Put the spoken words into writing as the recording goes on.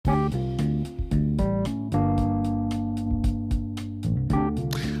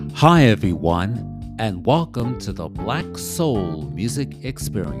Hi, everyone, and welcome to the Black Soul Music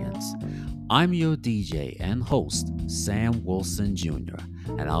Experience. I'm your DJ and host, Sam Wilson Jr.,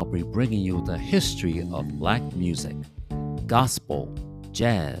 and I'll be bringing you the history of black music, gospel,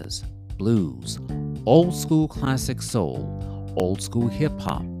 jazz, blues, old school classic soul, old school hip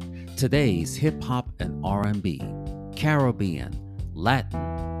hop, today's hip hop and R&B, Caribbean, Latin,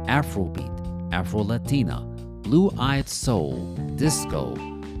 Afrobeat, Afro-Latina, blue-eyed soul, disco,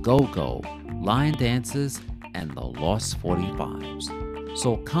 go-go, line dances, and the Lost 45s.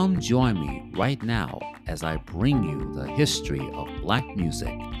 So come join me right now as I bring you the history of black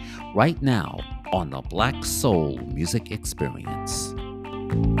music right now on the Black Soul Music Experience.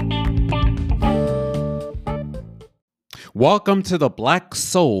 Welcome to the Black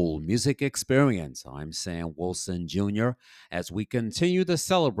Soul Music Experience. I'm Sam Wilson Jr. as we continue to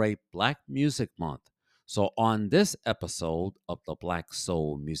celebrate Black Music Month. So, on this episode of the Black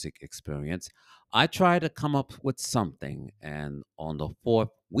Soul Music Experience, I try to come up with something. And on the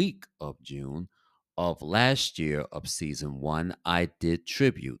fourth week of June of last year of season one, I did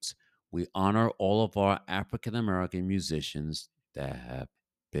tributes. We honor all of our African American musicians that have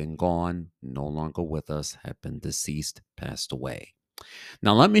been gone, no longer with us, have been deceased, passed away.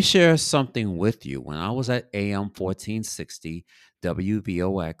 Now, let me share something with you. When I was at AM 1460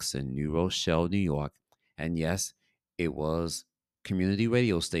 WVOX in New Rochelle, New York, and yes, it was community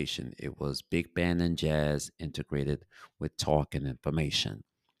radio station. It was big band and jazz integrated with talk and information.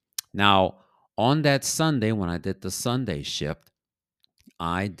 Now, on that Sunday, when I did the Sunday shift,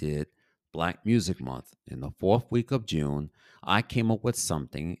 I did Black Music Month. In the fourth week of June, I came up with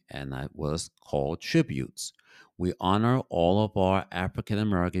something, and it was called Tributes. We honor all of our African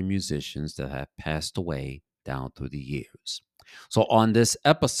American musicians that have passed away down through the years. So, on this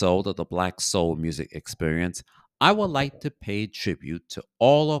episode of the Black Soul Music Experience, I would like to pay tribute to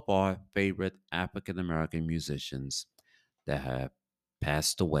all of our favorite African American musicians that have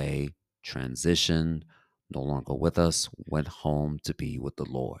passed away, transitioned, no longer with us, went home to be with the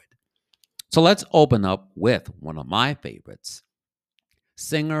Lord. So let's open up with one of my favorites,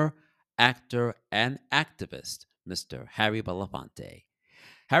 singer, actor, and activist, Mr. Harry Belafonte.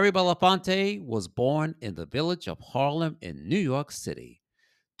 Harry Belafonte was born in the village of Harlem in New York City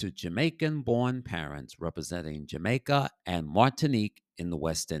to Jamaican born parents representing Jamaica and Martinique in the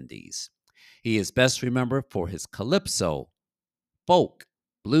West Indies. He is best remembered for his calypso, folk,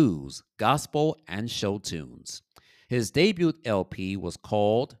 blues, gospel, and show tunes. His debut LP was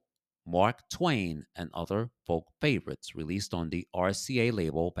called Mark Twain and Other Folk Favorites, released on the RCA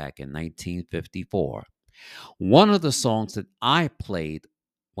label back in 1954. One of the songs that I played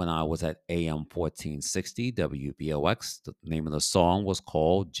when I was at AM 1460 WBOX, the name of the song was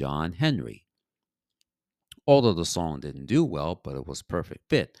called John Henry. Although the song didn't do well, but it was perfect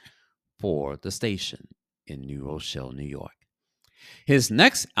fit for the station in New Rochelle, New York. His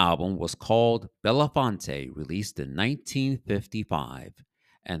next album was called Belafonte, released in 1955,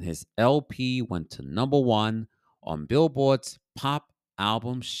 and his LP went to number one on Billboard's pop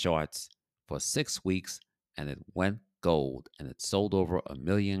album charts for 6 weeks, and it went gold, and it sold over 1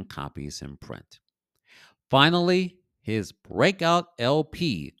 million copies in print. Finally, his breakout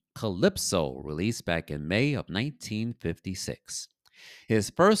LP, Calypso, released back in May of 1956. His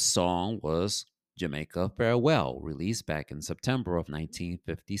first song was Jamaica Farewell, released back in September of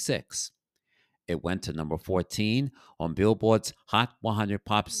 1956. It went to number 14 on Billboard's Hot 100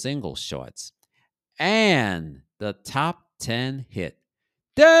 Pop Singles charts. And the top 10 hit,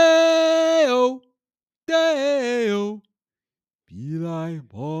 Day-O, Day-O, be like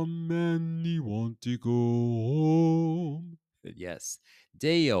Mom and he want to go home. Yes,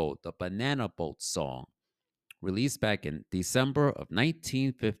 Day-O, the Banana Boat song, released back in December of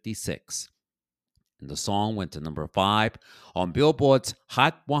 1956. And the song went to number 5 on Billboard's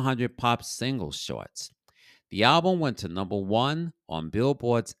Hot 100 Pop Singles charts. The album went to number 1 on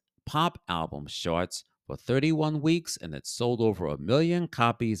Billboard's Pop Albums charts for 31 weeks, and it sold over 1 million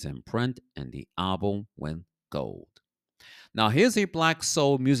copies in print, and the album went gold. Now, here's a Black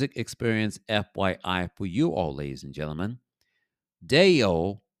Soul Music Experience FYI for you all, ladies and gentlemen.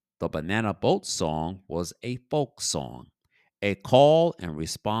 Day-O, the Banana Boat song, was a folk song, a call and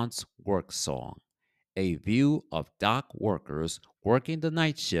response work song, a view of dock workers working the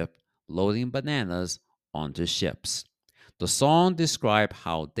night shift loading bananas onto ships. The song described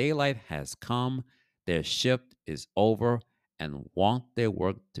how daylight has come, their shift is over, and want their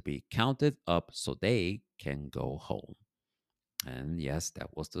work to be counted up so they can go home. And yes, that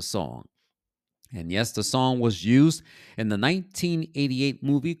was the song. And yes, the song was used in the 1988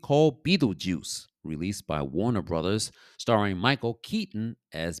 movie called Beetlejuice, released by Warner Brothers, starring Michael Keaton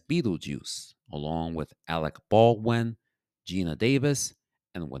as Beetlejuice, along with Alec Baldwin, Gina Davis,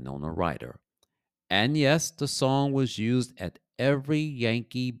 and Winona Ryder. And yes, the song was used at every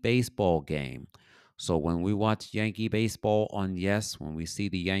Yankee baseball game. So when we watch Yankee baseball on Yes, when we see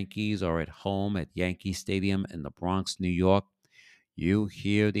the Yankees are at home at Yankee Stadium in the Bronx, New York, you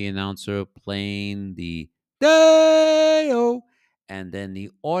hear the announcer playing the Day-O, and then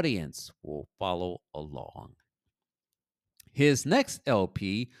the audience will follow along. His next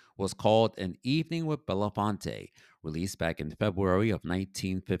LP was called An Evening with Belafonte, released back in February of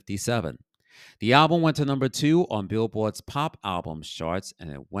 1957. The album went to number two on Billboard's pop albums charts and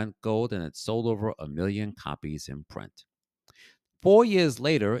it went gold and it sold over 1 million copies in print. 4 years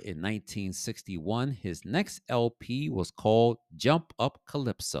later, in 1961, his next LP was called Jump Up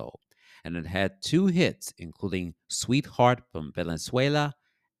Calypso, and it had two hits, including Sweetheart from Venezuela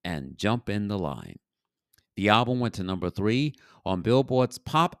and Jump in the Line. The album went to number three on Billboard's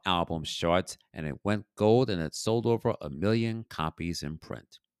pop albums charts, and it went gold and it sold over 1 million copies in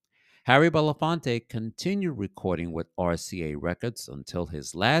print. Harry Belafonte continued recording with RCA Records until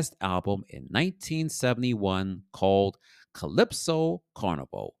his last album in 1971 called Calypso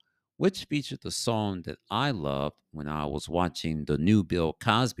Carnival, which featured the song that I loved when I was watching the new Bill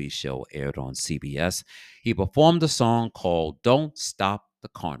Cosby show aired on CBS. He performed a song called Don't Stop the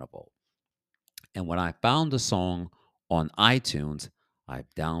Carnival. And when I found the song on iTunes, I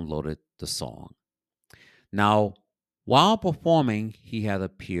downloaded the song. Now, while performing, he had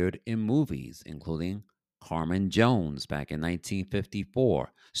appeared in movies, including Carmen Jones back in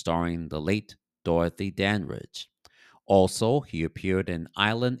 1954, starring the late Dorothy Dandridge. Also, he appeared in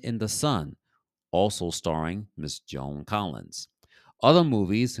Island in the Sun, also starring Miss Joan Collins. Other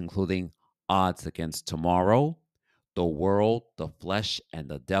movies, including Odds Against Tomorrow, The World, the Flesh, and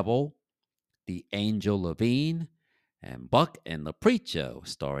the Devil, The Angel Levine, and Buck and the Preacher,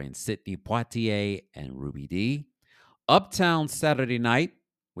 starring Sidney Poitier and Ruby Dee. Uptown Saturday Night,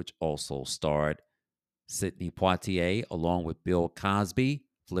 which also starred Sidney Poitier along with Bill Cosby,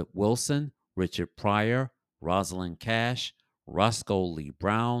 Flip Wilson, Richard Pryor, Rosalind Cash, Roscoe Lee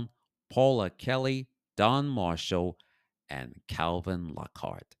Brown, Paula Kelly, Don Marshall, and Calvin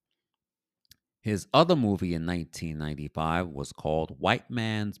Lockhart. His other movie in 1995 was called White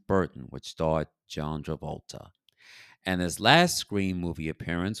Man's Burden, which starred John Travolta. And his last screen movie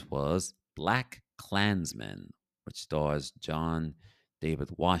appearance was Black Klansman, which stars John David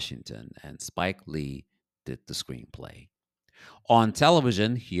Washington, and Spike Lee did the screenplay. On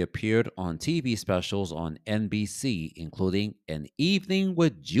television, he appeared on TV specials on NBC, including An Evening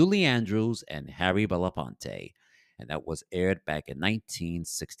with Julie Andrews and Harry Belafonte, and that was aired back in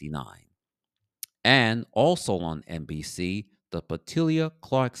 1969. And also on NBC, the Petilia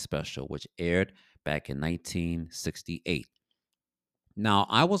Clark special, which aired back in 1968. Now,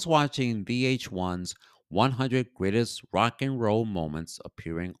 I was watching VH1's 100 Greatest Rock and Roll Moments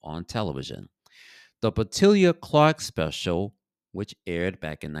appearing on television. The Petilia Clark special, which aired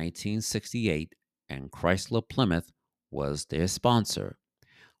back in 1968, and Chrysler Plymouth was their sponsor.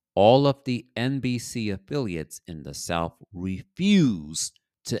 All of the NBC affiliates in the South refused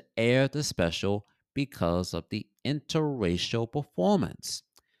to air the special because of the interracial performance.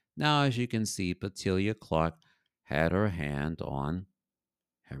 Now, as you can see, Petilia Clark had her hand on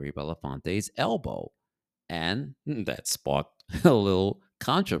Harry Belafonte's elbow, and that sparked a little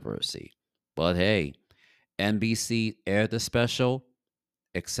controversy. But hey, NBC aired the special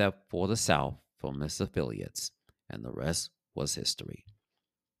except for the South from its affiliates, and the rest was history.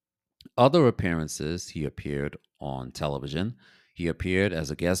 Other appearances he appeared on television. He appeared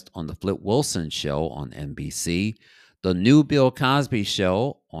as a guest on The Flip Wilson Show on NBC, The New Bill Cosby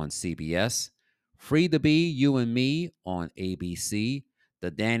Show on CBS, Free to Be You and Me on ABC,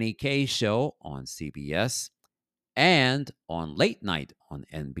 The Danny Kaye Show on CBS, and on Late Night on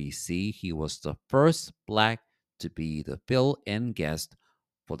NBC. He was the first Black to be the fill in guest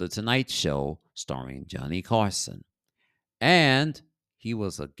for The Tonight Show starring Johnny Carson. And he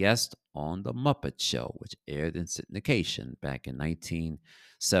was a guest on The Muppet Show, which aired in syndication back in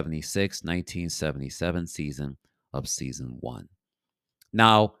 1976 1977 season of season one.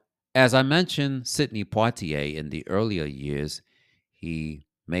 Now, as I mentioned, Sidney Poitier in the earlier years, he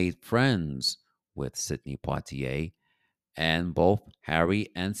made friends with Sidney Poitier and both Harry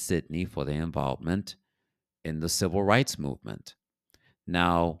and Sidney for their involvement in the civil rights movement.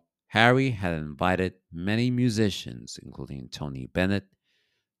 Now, Harry had invited many musicians, including Tony Bennett,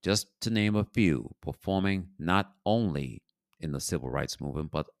 just to name a few, performing not only in the civil rights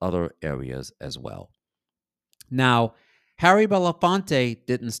movement, but other areas as well. Now, Harry Belafonte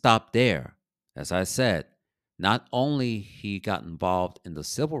didn't stop there. As I said, not only he got involved in the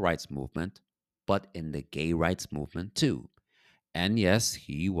civil rights movement, but in the gay rights movement too. And yes,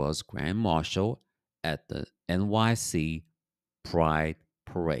 he was Grand Marshal at the NYC Pride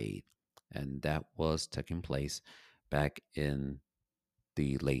Parade. And that was taking place back in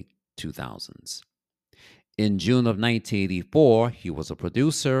the late 2000s. In June of 1984, he was a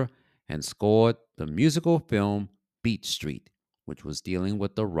producer and scored the musical film Beat Street, which was dealing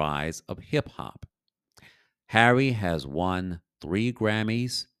with the rise of hip hop. Harry has won 3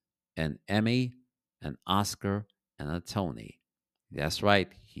 Grammys, an Emmy, an Oscar, and a Tony. That's right,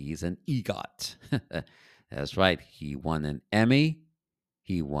 he's an EGOT. That's right, he won an Emmy,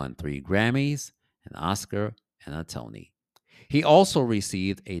 he won 3 Grammys, an Oscar, and a Tony. He also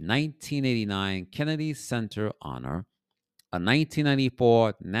received a 1989 Kennedy Center honor, a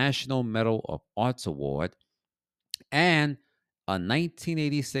 1994 National Medal of Arts Award, and a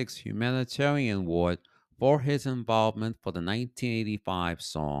 1986 Humanitarian Award for his involvement for the 1985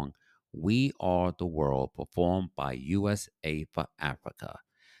 song We Are the World, performed by USA for Africa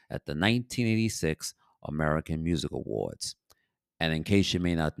at the 1986 American Music Awards. And in case you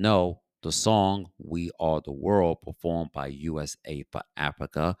may not know, the song We Are the World, performed by USA for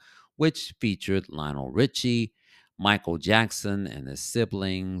Africa, which featured Lionel Richie, Michael Jackson and his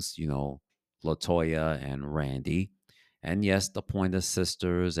siblings, Latoya and Randy, and yes, the Pointer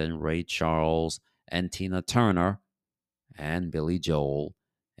Sisters and Ray Charles and Tina Turner and Billy Joel,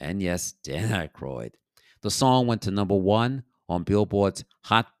 and yes, Dan Aykroyd. The song went to number one on Billboard's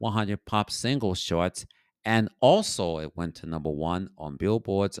Hot 100 Pop Singles charts, and also it went to number one on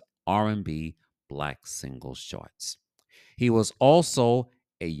Billboard's R&B Black Singles charts. He was also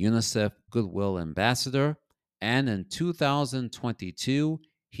a UNICEF Goodwill Ambassador, and in 2022,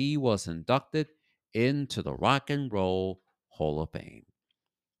 he was inducted into the Rock and Roll Hall of Fame.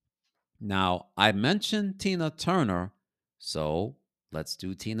 Now, I mentioned Tina Turner, so let's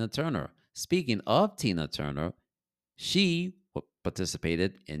do Tina Turner. Speaking of Tina Turner, she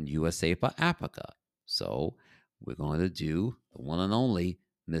participated in USA for Africa. So we're going to do the one and only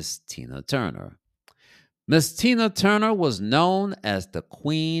Miss Tina Turner. Miss Tina Turner was known as the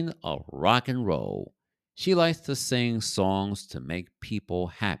queen of rock and roll. She likes to sing songs to make people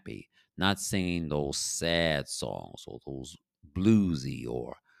happy, not singing those sad songs or those bluesy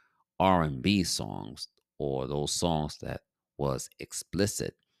or R&B songs or those songs that was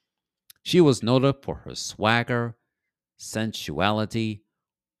explicit. She was noted for her swagger, sensuality,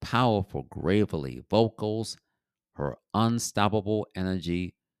 powerful gravelly vocals, her unstoppable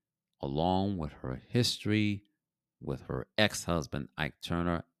energy, along with her history with her ex-husband Ike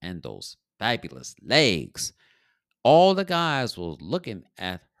Turner and those fabulous legs. All the guys was looking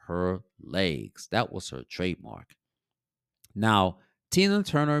at her legs. That was her trademark. Now, Tina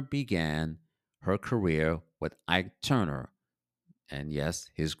Turner began her career with Ike Turner, and yes,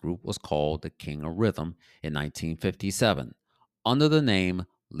 his group was called the King of Rhythm in 1957 under the name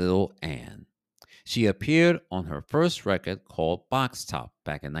Little Ann. She appeared on her first record called Box Top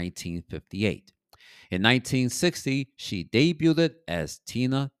back in 1958. In 1960, she debuted as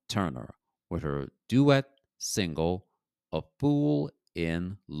Tina Turner with her duet single, A Fool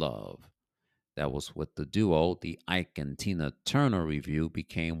in Love. That was with the duo. The Ike and Tina Turner review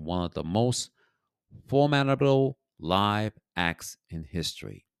became one of the most formidable live acts in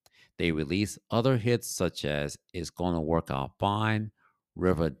history. They released other hits such as It's Gonna Work Out Fine,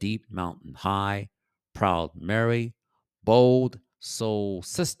 River Deep Mountain High, Proud Mary, Bold Soul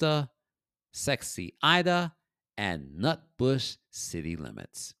Sister, Sexy Ida, and Nutbush City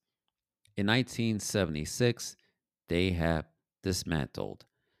Limits. In 1976, they have dismantled.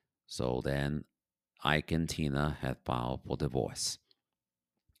 So then Ike and Tina had filed for divorce.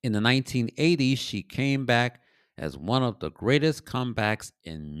 In the 1980s, she came back as one of the greatest comebacks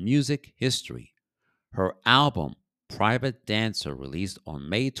in music history. Her album, Private Dancer, released on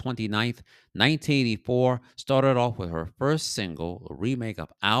May 29th, 1984, started off with her first single, a remake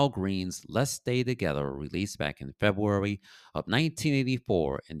of Al Green's Let's Stay Together, released back in February of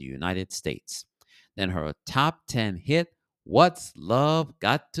 1984 in the United States. Then her top 10 hit, What's Love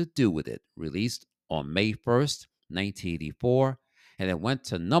Got to Do with It, released on May 1st, 1984, and it went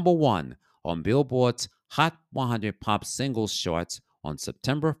to number one on Billboard's Hot 100 Pop Singles charts on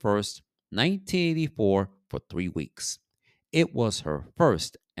September 1st, 1984, for 3 weeks. It was her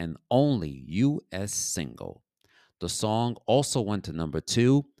first and only U.S. single. The song also went to number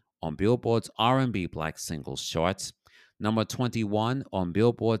two on Billboard's R&B Black Singles charts, number 21 on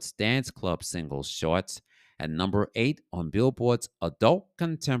Billboard's Dance Club Singles charts, at number 8 on Billboard's Adult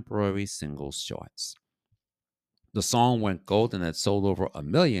Contemporary Singles charts. The song went gold and had sold over a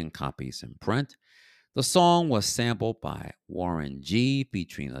million copies in print. The song was sampled by Warren G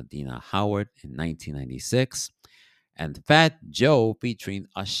featuring Adina Howard in 1996, and Fat Joe featuring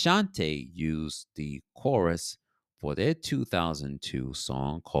Ashanti used the chorus for their 2002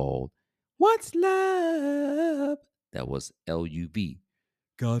 song called What's Love? That was LUV.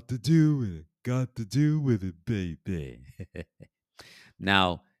 Got to do with it, got to do with it, baby.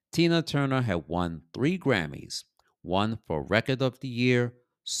 Now, Tina Turner had won 3 Grammys, one for Record of the Year,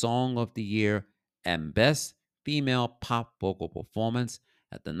 Song of the Year, and Best Female Pop Vocal Performance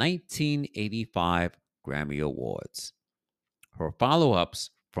at the 1985 Grammy Awards. Her follow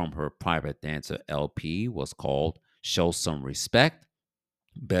ups from her Private Dancer LP was called Show Some Respect,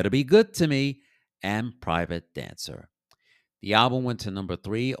 Better Be Good to Me, and Private Dancer. The album went to number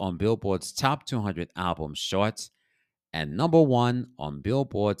 3 on Billboard's Top 200 Albums charts and number 1 on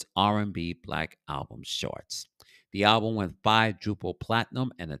Billboard's R&B Black Albums charts. The album went quadruple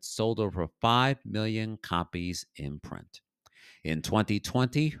platinum and it sold over 5 million copies in print. In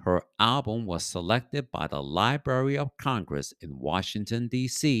 2020, her album was selected by the Library of Congress in Washington,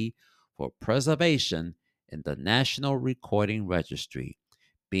 D.C. for preservation in the National Recording Registry,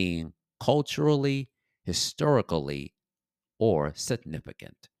 being culturally, historically, or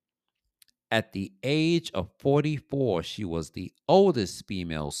significant. At the age of 44, she was the oldest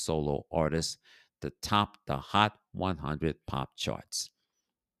female solo artist to top the Hot 100 pop charts.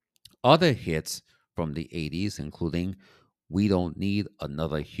 Other hits from the 80s, including We Don't Need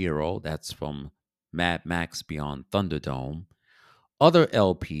Another Hero, that's from Mad Max Beyond Thunderdome. Other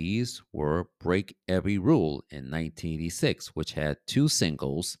LPs were Break Every Rule in 1986, which had 2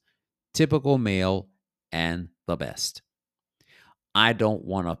 singles, Typical Male and The Best. I Don't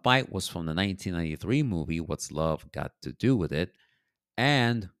Wanna Fight was from the 1993 movie What's Love Got to Do with It,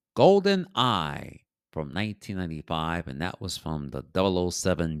 and Golden Eye from 1995, and that was from the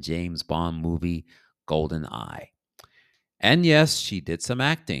 007 James Bond movie Golden Eye. And yes, she did some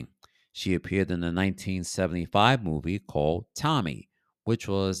acting. She appeared in the 1975 movie called Tommy, which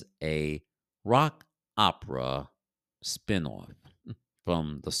was a rock opera spin-off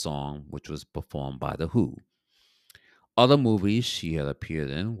from the song which was performed by The Who. Other movies she had appeared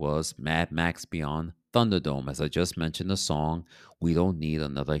in was Mad Max Beyond Thunderdome, as I just mentioned the song We Don't Need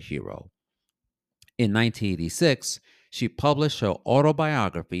Another Hero. In 1986, she published her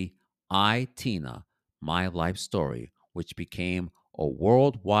autobiography, I, Tina, My Life Story, which became a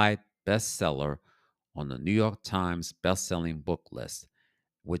worldwide bestseller on the New York Times bestselling book list,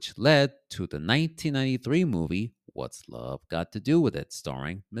 which led to the 1993 movie What's Love Got to Do with It,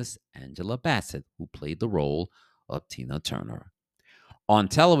 starring Miss Angela Bassett, who played the role of Tina Turner. On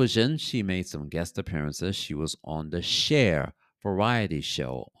television, she made some guest appearances. She was on the Cher variety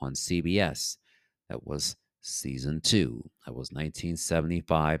show on CBS. That was season 2. That was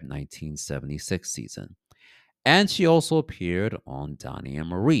 1975 1976 season. And she also appeared on Donnie and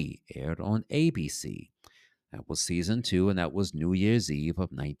Marie, aired on ABC. That was season 2, and that was New Year's Eve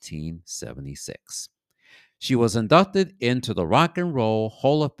of 1976. She was inducted into the Rock and Roll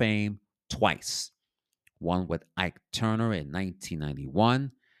Hall of Fame twice, one with Ike Turner in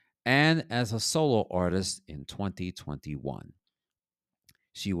 1991 and as a solo artist in 2021.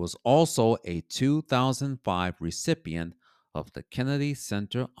 She was also a 2005 recipient of the Kennedy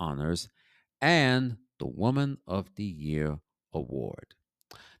Center Honors and the Woman of the Year Award.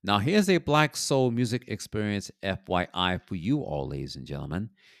 Now, here's a Black Soul Music Experience FYI for you all, ladies and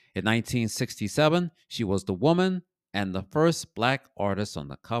gentlemen. In 1967, she was the woman and the first Black artist on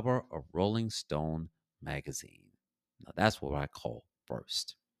the cover of Rolling Stone magazine. Now, that's what I call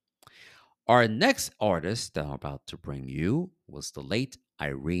first. Our next artist that I'm about to bring you was the late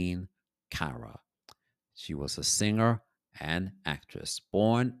Irene Cara. She was a singer and actress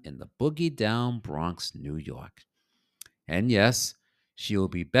born in the Boogie Down Bronx, New York. And yes, she will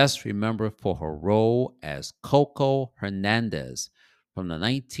be best remembered for her role as Coco Hernandez from the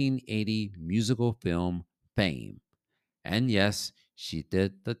 1980 musical film Fame. And yes, she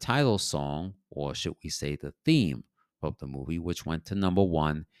did the title song, or should we say the theme of the movie, which went to number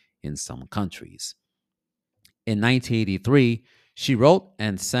 1 in some countries. In 1983, she wrote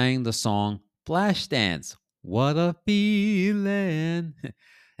and sang the song Flashdance. What a feeling.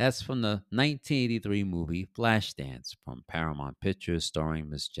 That's from the 1983 movie Flashdance from Paramount Pictures starring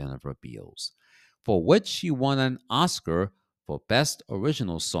Miss Jennifer Beals, for which she won an Oscar for Best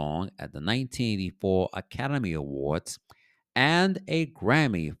Original Song at the 1984 Academy Awards and a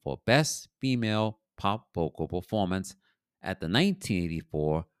Grammy for Best Female Pop Vocal Performance at the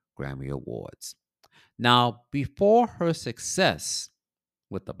 1984 Grammy Awards. Now, before her success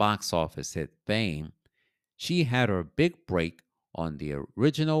with the box office hit Fame, she had her big break on the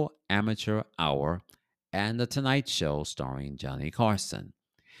original Amateur Hour and The Tonight Show starring Johnny Carson.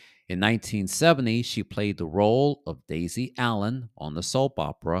 In 1970, she played the role of Daisy Allen on the soap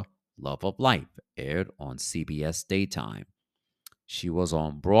opera Love of Life, aired on CBS Daytime. She was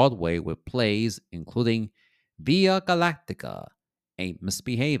on Broadway with plays including Via Galactica, Ain't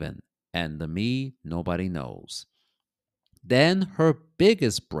Misbehavin', and The Me Nobody Knows. Then her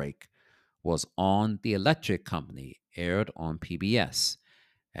biggest break was on The Electric Company, aired on PBS,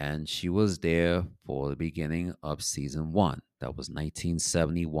 and she was there for the beginning of season one. That was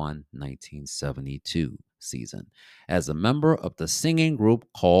 1971 1972 season, as a member of the singing group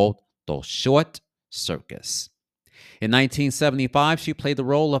called The Short Circus. In 1975, she played the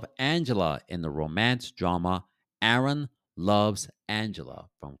role of Angela in the romance drama Aaron Loves Angela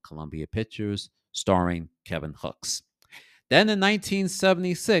from Columbia Pictures, starring Kevin Hooks. Then in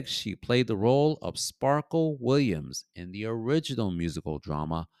 1976, she played the role of Sparkle Williams in the original musical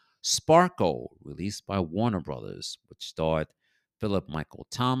drama Sparkle, released by Warner Brothers, which starred Philip Michael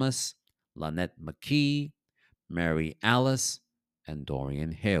Thomas, Lynette McKee, Mary Alice, and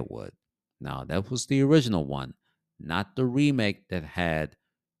Dorian Harewood. Now, that was the original one, not the remake that had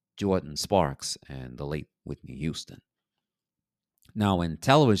Jordan Sparks and the late Whitney Houston. Now, in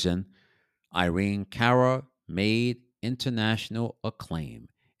television, Irene Cara made international acclaim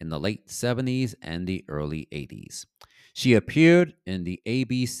in the late 70s and the early 80s. She appeared in the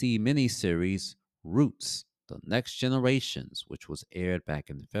ABC miniseries Roots, The Next Generations, which was aired back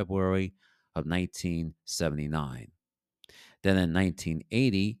in February of 1979. Then in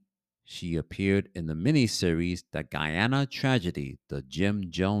 1980, she appeared in the miniseries The Guyana Tragedy, The Jim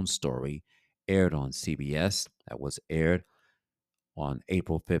Jones Story, aired on CBS, that was aired on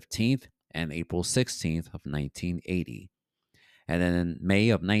April 15th and April 16th of 1980. And then in May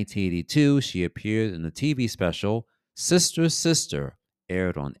of 1982, she appeared in the TV special Sister Sister,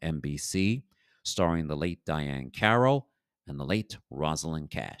 aired on NBC, starring the late Diane Carroll and the late Rosalind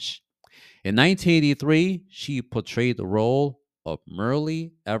Cash. In 1983, she portrayed the role of Merle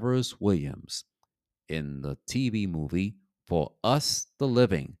Evers Williams in the TV movie For Us the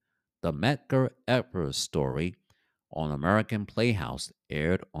Living, the Medgar Evers story on American Playhouse,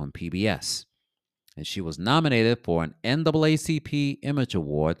 aired on PBS. And she was nominated for an NAACP Image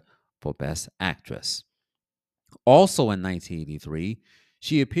Award for Best Actress. Also in 1983,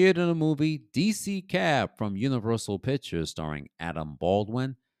 she appeared in the movie DC Cab from Universal Pictures, starring Adam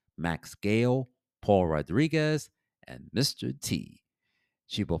Baldwin, Max Gale, Paul Rodriguez, and Mr. T.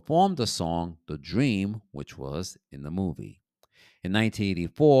 She performed the song The Dream, which was in the movie. In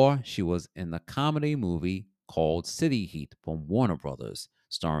 1984, she was in the comedy movie called City Heat from Warner Brothers,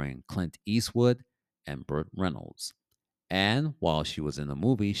 starring Clint Eastwood and Burt Reynolds. And while she was in the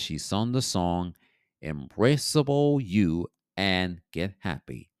movie, she sung the song Embraceable You and Get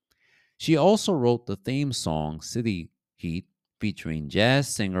Happy. She also wrote the theme song City Heat featuring jazz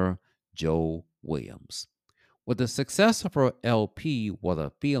singer Joe Williams. With the success of her LP, What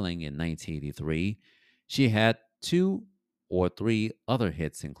a Feeling, in 1983, she had two or three other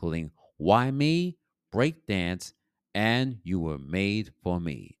hits, including Why Me, Breakdance, and You Were Made for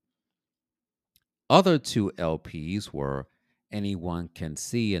Me. Other two LPs were Anyone Can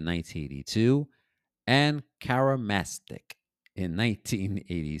See in 1982 and Karamastic in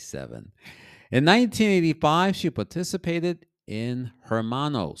 1987. In 1985, she participated in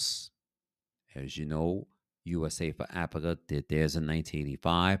Hermanos. As you know, USA for Africa did theirs in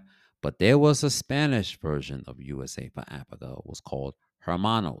 1985, but there was a Spanish version of USA for Africa. It was called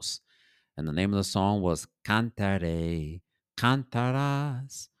Hermanos. And the name of the song was Cantaré,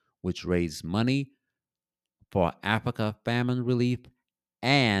 Cantarás, which raised money for Africa famine relief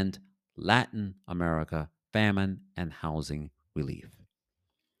and Latin America famine and housing relief.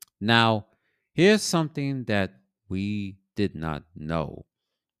 Now, here's something that we did not know.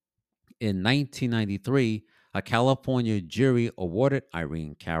 In 1993, a California jury awarded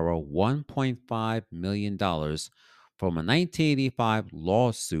Irene Cara $1.5 million dollars from a 1985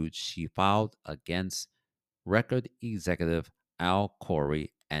 lawsuit she filed against record executive Al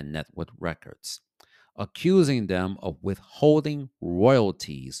Corey and Network Records, accusing them of withholding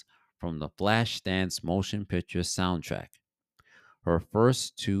royalties from the Flashdance motion picture soundtrack, her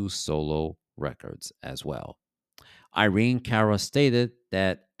first two solo records as well. Irene Cara stated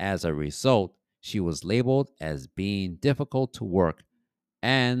that as a result, she was labeled as being difficult to work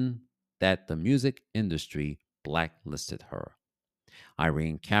and that the music industry blacklisted her.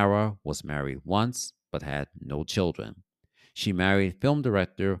 Irene Cara was married once but had no children. She married film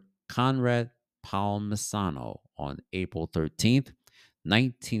director Conrad Palmisano on April 13th,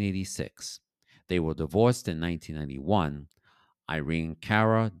 1986. They were divorced in 1991. Irene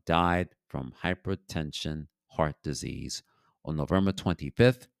Cara died from hypertension heart disease on November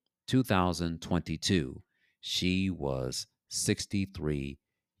 25th, 2022. She was 63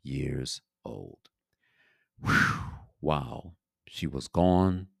 years old. Whew, wow, she was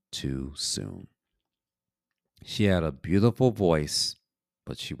gone too soon. She had a beautiful voice,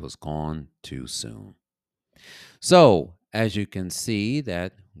 but she was gone too soon. So, as you can see,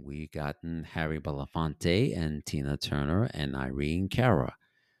 that we gotten Harry Belafonte and Tina Turner and Irene Cara.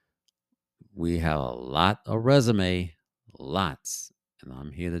 We have a lot of resume, lots, and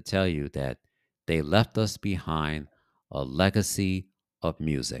I'm here to tell you that they left us behind a legacy of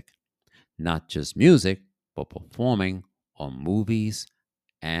music. Not just music, but performing on movies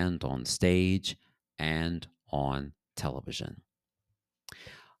and on stage and on television.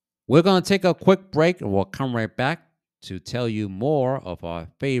 We're going to take a quick break and we'll come right back to tell you more of our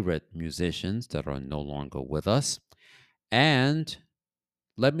favorite musicians that are no longer with us. And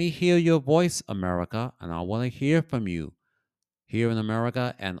let me hear your voice, America, and I want to hear from you here in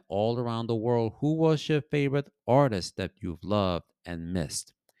America and all around the world. Who was your favorite artist that you've loved and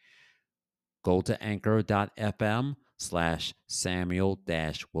missed? Go to anchor.fm/Samuel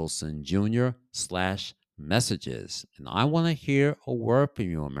Wilson Jr./messages. And I want to hear a word from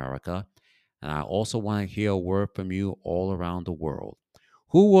you, America. And I also want to hear a word from you all around the world.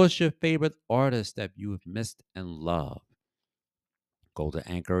 Who was your favorite artist that you have missed and loved? Go to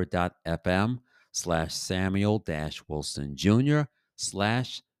anchor.fm/Samuel Wilson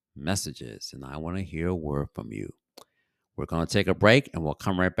Jr./messages. And I want to hear a word from you. We're going to take a break and we'll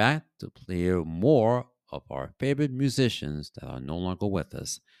come right back to hear more of our favorite musicians that are no longer with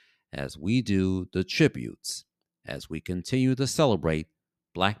us as we do the tributes as we continue to celebrate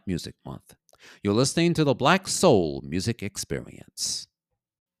Black Music Month. You're listening to the Black Soul Music Experience.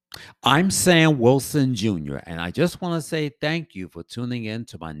 I'm Sam Wilson Jr., and I just want to say thank you for tuning in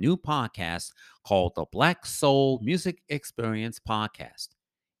to my new podcast called the Black Soul Music Experience Podcast.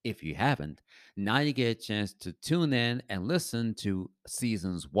 If you haven't, now you get a chance to tune in and listen to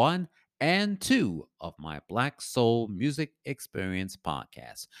seasons 1 and 2 of my Black Soul Music Experience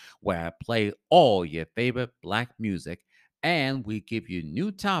podcast, where I play all your favorite Black music and we give you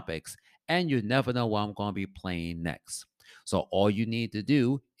new topics, and you never know what I'm going to be playing next. So all you need to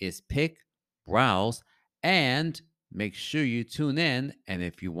do is pick, browse, and make sure you tune in. And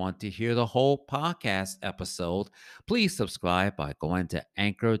if you want to hear the whole podcast episode, please subscribe by going to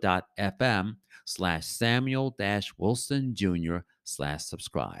anchor.fm/Samuel Wilson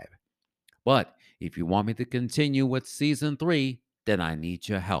Jr./subscribe. But if you want me to continue with season 3, then I need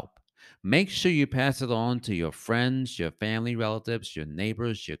your help. Make sure you pass it on to your friends, your family relatives, your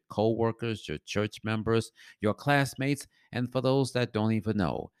neighbors, your coworkers, your church members, your classmates, and for those that don't even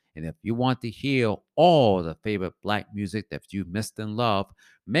know. And if you want to hear all the favorite Black music that you missed and loved,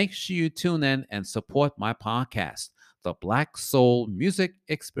 make sure you tune in and support my podcast, the Black Soul Music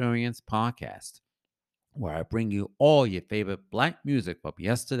Experience Podcast, where I bring you all your favorite Black music from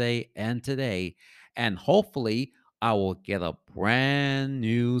yesterday and today. And hopefully, I will get a brand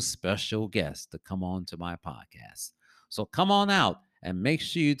new special guest to come on to my podcast. So come on out and make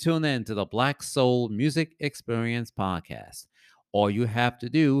sure you tune in to the Black Soul Music Experience Podcast. All you have to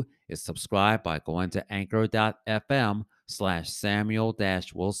do is subscribe by going to anchor.fm/Samuel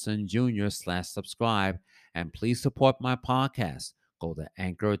Wilson Jr./subscribe. And please support my podcast. Go to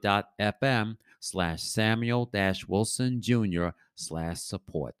anchor.fm/Samuel Wilson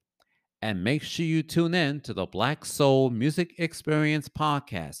Jr./support. And make sure you tune in to the Black Soul Music Experience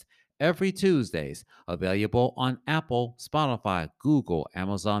podcast every Tuesdays, available on Apple, Spotify, Google,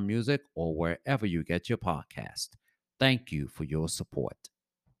 Amazon Music, or wherever you get your podcast. Thank you for your support.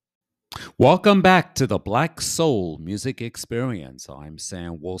 Welcome back to the Black Soul Music Experience. I'm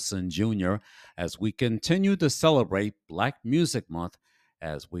Sam Wilson Jr. as we continue to celebrate Black Music Month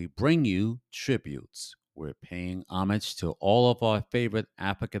as we bring you tributes. We're paying homage to all of our favorite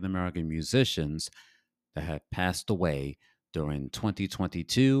African American musicians that have passed away during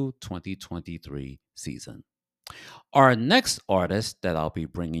 2022-2023 season. Our next artist that I'll be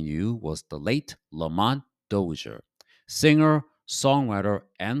bringing you was the late Lamont Dozier, singer, songwriter,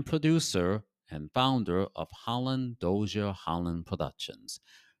 and producer and founder of Holland Dozier Holland Productions.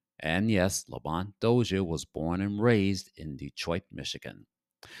 And yes, Lamont Dozier was born and raised in Detroit, Michigan.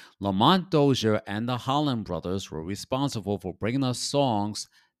 Lamont Dozier and the Holland brothers were responsible for bringing us songs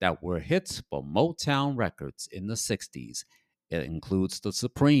that were hits for Motown Records in the 60s. It includes the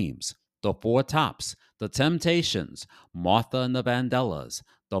Supremes, the Four Tops, the Temptations, Martha and the Vandellas,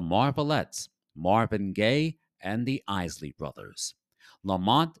 the Marvelettes, Marvin Gaye, and the Isley Brothers.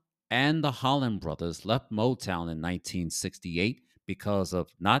 Lamont and the Holland Brothers left Motown in 1968 because of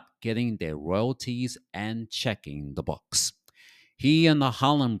not getting their royalties and checking the books. He and the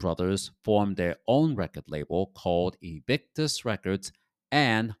Holland Brothers formed their own record label called Evictus Records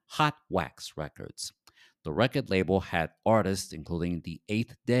and Hot Wax Records. The record label had artists including The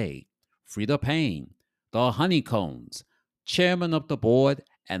Eighth Day, Frida Payne, The Honeycombs, Chairman of the Board,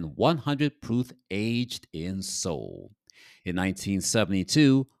 and 100 Proof Aged in Soul. In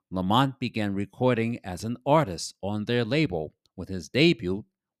 1972, Lamont began recording as an artist on their label with his debut,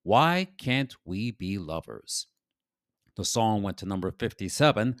 Why Can't We Be Lovers? The song went to number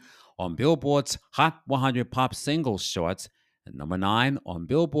 57 on Billboard's Hot 100 Pop Singles charts and number 9 on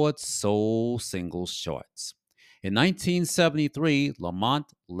Billboard's Soul Singles charts. In 1973, Lamont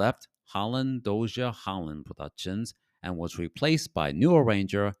left Holland Dozier Holland Productions and was replaced by new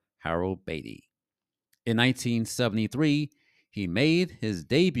arranger Harold Beatty. In 1973, he made his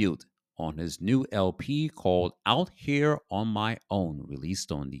debut on his new LP called Out Here on My Own,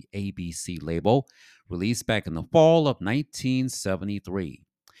 released on the ABC label, released back in the fall of 1973.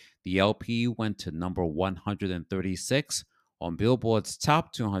 The LP went to number 136 on Billboard's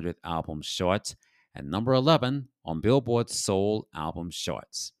Top 200 Albums charts and number 11 on Billboard's Soul Albums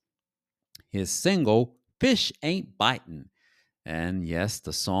charts. His single, Fish Ain't Bitin', and yes,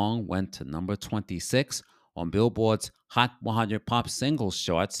 the song went to number 26 on Billboard's Hot 100 Pop Singles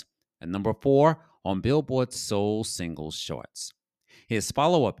charts and number 4 on Billboard's Soul Singles charts. His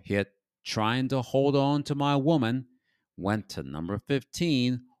follow up hit, Trying to Hold On to My Woman, went to number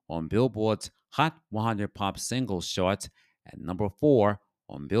 15 on Billboard's Hot 100 Pop Singles charts and number 4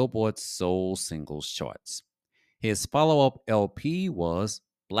 on Billboard's Soul Singles charts. His follow up LP was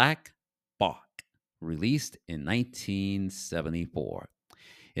Black Bach, released in 1974.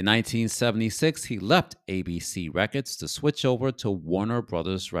 In 1976, he left ABC Records to switch over to Warner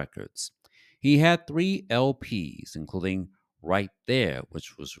Brothers Records. He had 3 LPs, including Right There,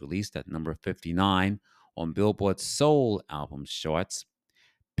 which was released at number 59 on Billboard's Soul Albums charts.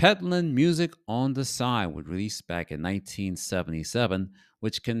 Peddlin' Music on the Side was released back in 1977,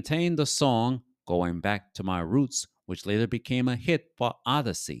 which contained the song Going Back to My Roots, which later became a hit for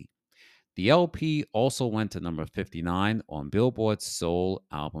Odyssey. The LP also went to number 59 on Billboard's Soul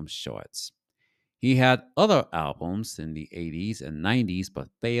Albums charts. He had other albums in the 80s and 90s but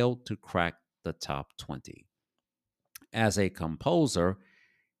failed to crack the top 20. As a composer,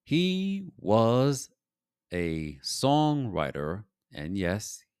 he was a songwriter, and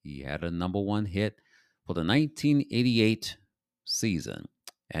yes, he had a number 1 hit for the 1988 season.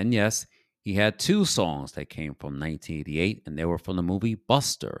 And yes, he had 2 songs that came from 1988, and they were from the movie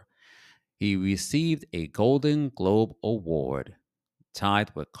Buster. He received a Golden Globe Award,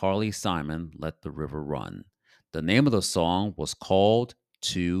 tied with Carly Simon, Let the River Run. The name of the song was called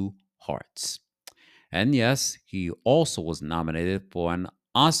Two Hearts. And yes, he also was nominated for an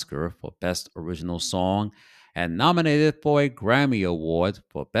Oscar for Best Original Song and nominated for a Grammy Award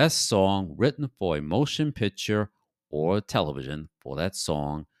for Best Song Written for a Motion Picture or Television for that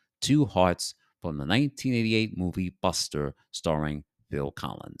song, Two Hearts, from the 1988 movie Buster, starring Phil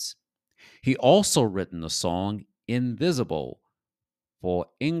Collins. He also written the song Invisible for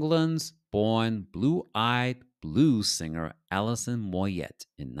England's born blue-eyed blues singer Alison Moyet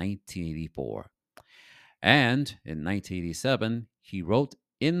in 1984. And in 1987, he wrote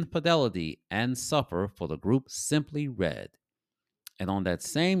Infidelity and Suffer for the group Simply Red. And on that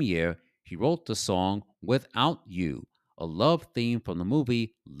same year, he wrote the song Without You, a love theme from the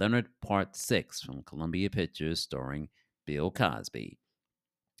movie Leonard Part 6 from Columbia Pictures starring Bill Cosby.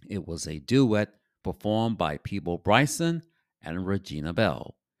 It was a duet performed by Peabo Bryson and Regina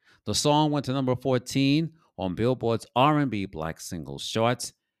Belle. The song went to number 14 on Billboard's R&B Black Singles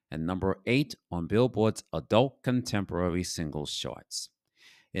charts and number 8 on Billboard's Adult Contemporary Singles charts.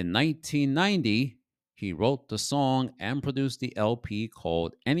 In 1990, he wrote the song and produced the LP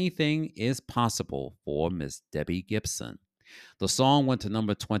called Anything Is Possible for Miss Debbie Gibson. The song went to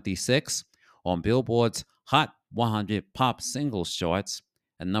number 26 on Billboard's Hot 100 Pop Singles charts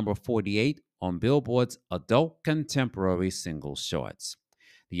and number 48 on Billboard's Adult Contemporary Singles charts.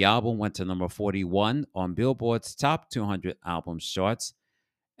 The album went to number 41 on Billboard's Top 200 Albums charts,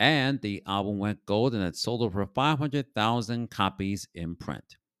 and the album went gold and it sold over 500,000 copies in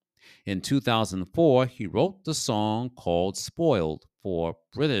print. In 2004, he wrote the song called Spoiled for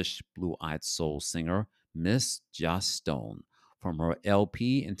British blue-eyed soul singer Miss Joss Stone from her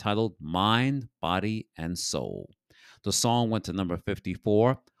LP entitled Mind, Body, and Soul. The song went to number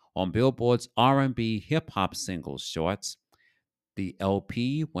 54 on Billboard's R&B hip hop singles charts. The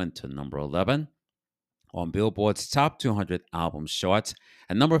LP went to number 11 on Billboard's Top 200 Albums charts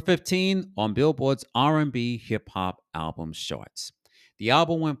and number 15 on Billboard's R&B Hip Hop Albums charts. The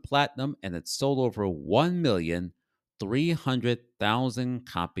album went platinum and it sold over 1,300,000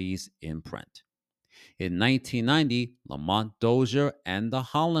 copies in print. In 1990, Lamont Dozier and the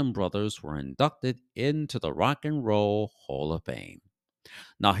Holland Brothers were inducted into the Rock and Roll Hall of Fame.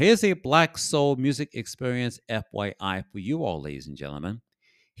 Now, here's a Black Soul Music Experience FYI for you all, ladies and gentlemen.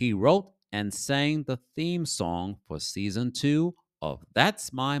 He wrote and sang the theme song for season 2 of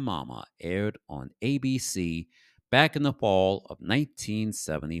That's My Mama, aired on ABC back in the fall of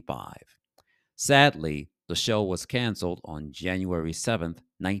 1975. Sadly, the show was canceled on January 7th,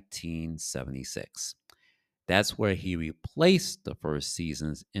 1976. That's where he replaced the first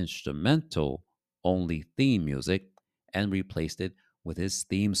season's instrumental only theme music and replaced it with his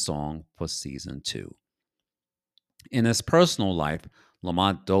theme song for season 2. In his personal life,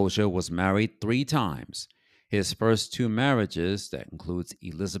 Lamont Dozier was married 3 times. His first 2 marriages, that includes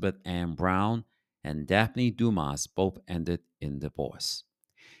Elizabeth Ann Brown and Daphne Dumas, both ended in divorce.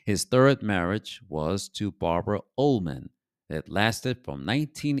 His third marriage was to Barbara Ullman that lasted from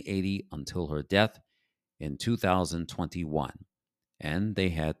 1980 until her death in 2021, and they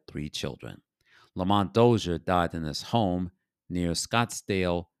had 3 children. Lamont Dozier died in his home near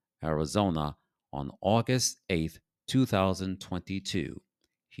Scottsdale, Arizona on August 8th, 2022.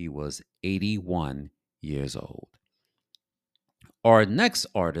 He was 81 years old. Our next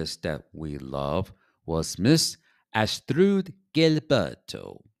artist that we love was Miss Astrud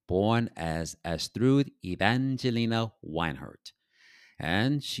Gilberto, born as Astrud Evangelina Weinhardt.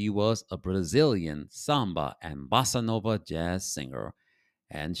 And she was a Brazilian samba and bossa nova jazz singer,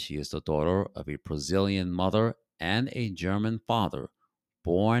 and she is the daughter of a Brazilian mother and a German father,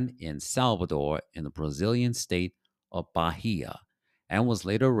 born in Salvador in the Brazilian state of Bahia, and was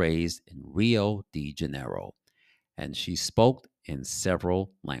later raised in Rio de Janeiro. And she spoke in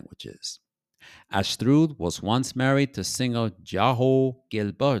several languages. Astrud was once married to singer João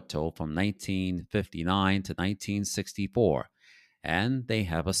Gilberto from 1959 to 1964, and they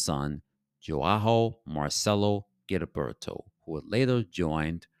have a son, Joao Marcelo Gilberto, who would later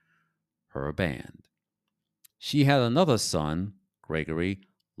joined her band. She had another son, Gregory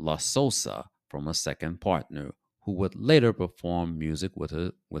La Sosa, from a second partner, who would later perform music with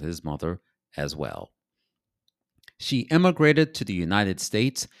his mother as well. She immigrated to the United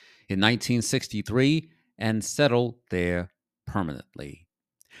States in 1963 and settled there permanently.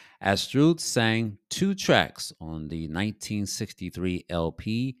 Astrud sang 2 tracks on the 1963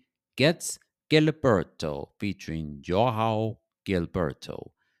 LP Getz Gilberto, featuring Joao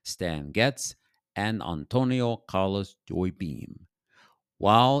Gilberto, Stan Getz, and Antonio Carlos Jobim.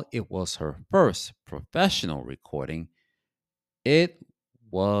 While it was her first professional recording, it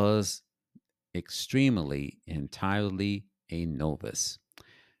was entirely a novice.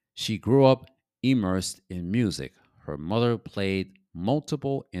 She grew up immersed in music. Her mother played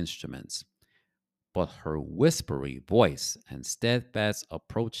multiple instruments, but her whispery voice and steadfast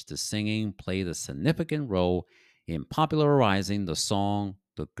approach to singing played a significant role in popularizing the song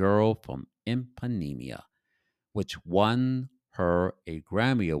The Girl from Ipanema, which won her a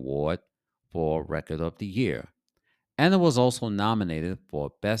Grammy Award for Record of the Year. And it was also nominated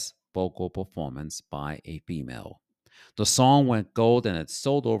for Best Vocal Performance by a Female. The song went gold and it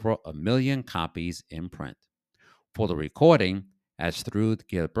sold over 1 million copies in print. For the recording, Astrud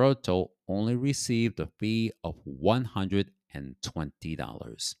Gilberto only received a fee of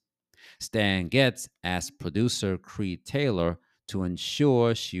 $120. Stan Getz asked producer Creed Taylor to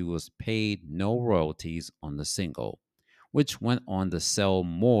ensure she was paid no royalties on the single, which went on to sell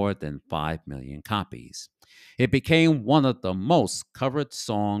more than 5 million copies. It became one of the most covered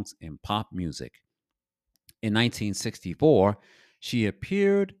songs in pop music. In 1964, she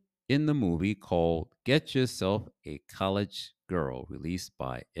appeared in the movie called Get Yourself a College Girl, released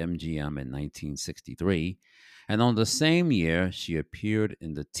by MGM in 1963. And on the same year, she appeared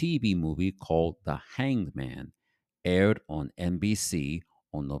in the TV movie called The Hanged Man, aired on NBC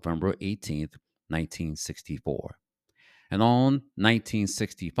on November 18th, 1964. And on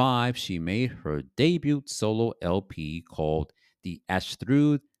 1965, she made her debut solo LP called the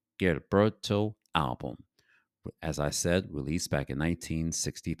Astrud Gilberto Album, as I said, released back in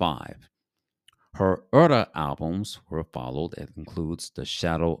 1965. Her other albums were followed. It includes The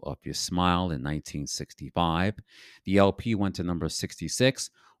Shadow of Your Smile in 1965. The LP went to number 66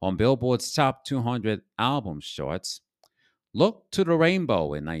 on Billboard's Top 200 Albums charts. Look to the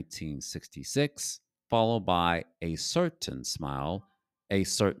Rainbow in 1966, followed by A Certain Smile, A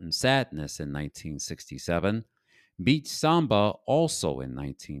Certain Sadness in 1967, Beach Samba also in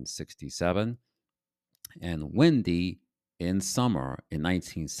 1967, and Windy in Summer in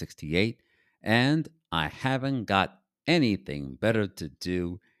 1968, and I Haven't Got Anything Better to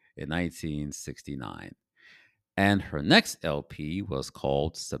Do in 1969. And her next LP was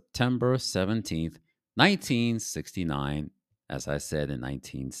called September 17th, 1969, as I said, in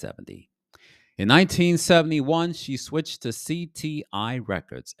 1970. In 1971, she switched to CTI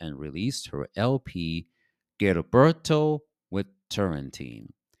Records and released her LP Gilberto with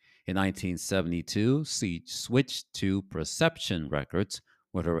Turrentine. In 1972, she switched to Perception Records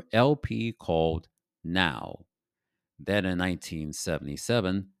with her LP called Now. Then in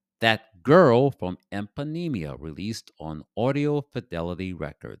 1977, That Girl from Empanema released on Audio Fidelity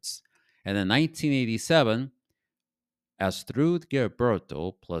Records. And in 1987, Astrud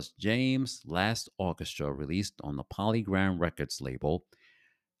Gilberto plus James Last Orchestra released on the Polygram Records label.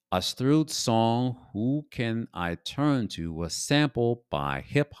 Astrud's song Who Can I Turn To was sampled by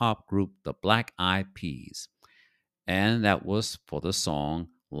hip hop group The Black Eyed Peas, and that was for the song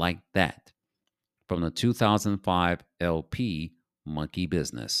Like That from the 2005 LP Monkey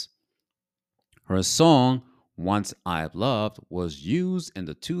Business. Her song Once I've Loved was used in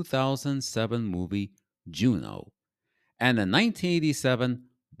the 2007 movie Juno. And in 1987,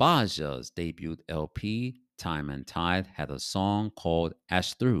 Baja's debut LP, Time and Tide, had a song called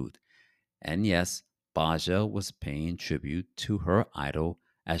Astrud. And yes, Baja was paying tribute to her idol,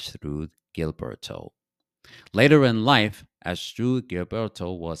 Astrud Gilberto. Later in life, Astrud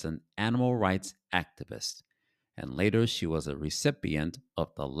Gilberto was an animal rights activist, and later she was a recipient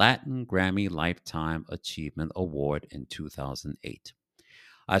of the Latin Grammy Lifetime Achievement Award in 2008.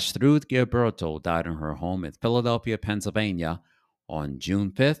 Astrud Gilberto died in her home in Philadelphia, Pennsylvania on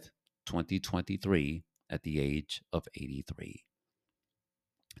June 5th, 2023, at the age of 83.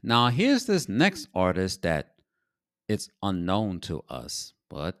 Now, here's this next artist that it's unknown to us,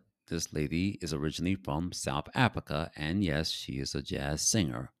 but this lady is originally from South Africa, and yes, she is a jazz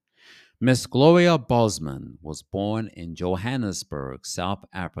singer. Miss Gloria Bosman was born in Johannesburg, South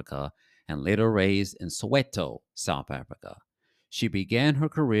Africa, and later raised in Soweto, South Africa. She began her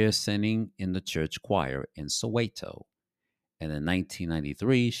career singing in the church choir in Soweto, and in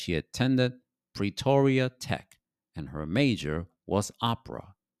 1993 she attended Pretoria Tech, and her major was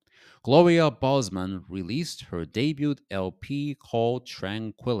opera. Gloria Bosman released her debut LP called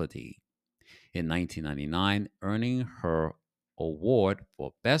Tranquility in 1999, earning her award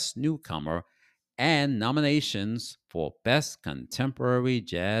for Best Newcomer and nominations for Best Contemporary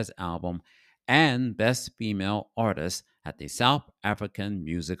Jazz Album and Best Female Artist at the South African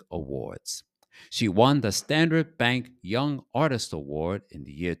Music Awards. She won the Standard Bank Young Artist Award in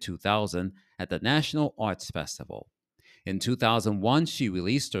the year 2000 at the National Arts Festival. In 2001, she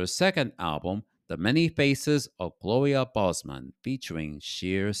released her second album, The Many Faces of Gloria Bosman, featuring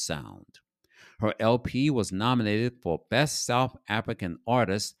Sheer Sound. Her LP was nominated for Best South African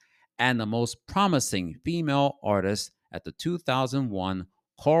Artist and the Most Promising Female Artist at the 2001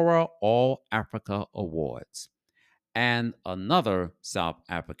 Cora All Africa Awards, and another South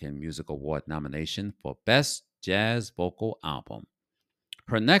African Music Award nomination for Best Jazz Vocal Album.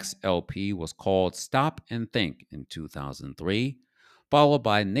 Her next LP was called Stop and Think in 2003, followed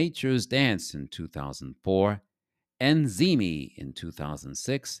by Nature's Dance in 2004, Enzimi in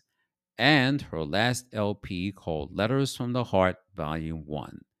 2006, and her last LP called Letters from the Heart Volume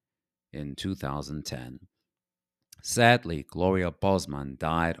 1 in 2010. Sadly, Gloria Bosman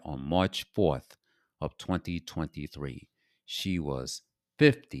died on March 4th of 2023. She was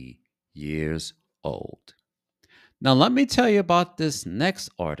 50 years old. Now, let me tell you about this next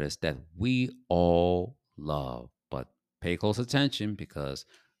artist that we all love. But pay close attention because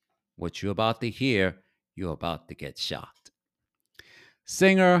what you're about to hear, you're about to get shocked.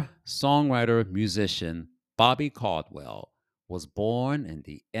 Singer, songwriter, musician Bobby Caldwell was born in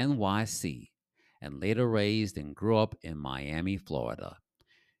the NYC and later raised and grew up in Miami, Florida,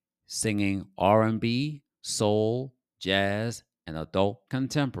 singing R&B, soul, jazz, and adult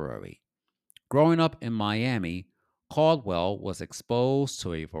contemporary. Growing up in Miami, Caldwell was exposed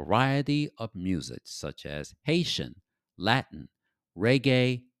to a variety of music such as Haitian, Latin,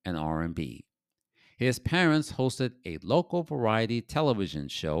 reggae, and R&B. His parents hosted a local variety television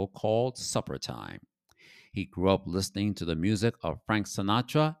show called Supper Time. He grew up listening to the music of Frank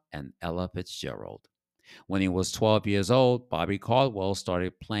Sinatra and Ella Fitzgerald. When he was 12 years old, Bobby Caldwell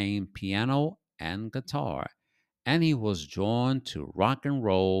started playing piano and guitar, and he was drawn to rock and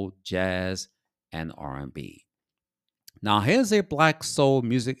roll, jazz, and R&B. Now, here's a black soul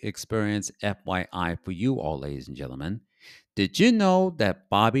music experience FYI for you all, ladies and gentlemen. Did you know that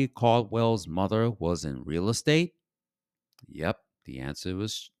Bobby Caldwell's mother was in real estate? Yep, the answer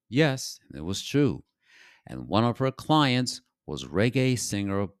was yes, it was true. And one of her clients was reggae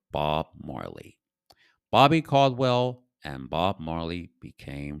singer Bob Marley. Bobby Caldwell and Bob Marley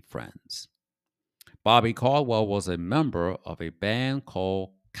became friends. Bobby Caldwell was a member of a band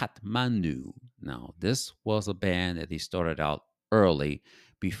called Kathmandu. Now, this was a band that he started out early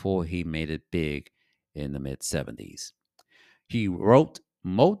before he made it big in the mid 70s. He wrote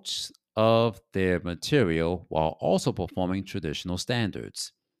most of their material while also performing traditional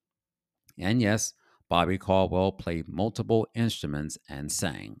standards. And yes, Bobby Caldwell played multiple instruments and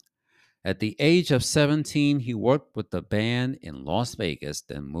sang. At the age of 17, he worked with the band in Las Vegas,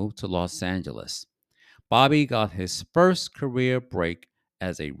 then moved to Los Angeles. Bobby got his first career break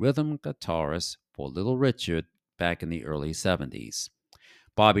as a rhythm guitarist for Little Richard back in the early 70s.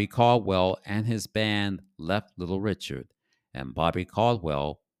 Bobby Caldwell and his band left Little Richard, and Bobby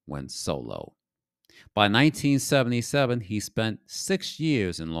Caldwell went solo. By 1977, he spent 6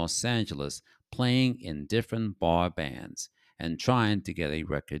 years in Los Angeles playing in different bar bands and trying to get a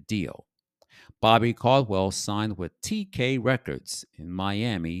record deal. Bobby Caldwell signed with TK Records in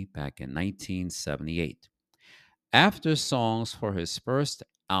Miami back in 1978. After songs for his first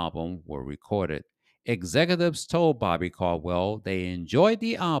album were recorded, executives told Bobby Caldwell they enjoyed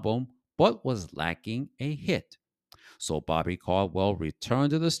the album but was lacking a hit. So Bobby Caldwell returned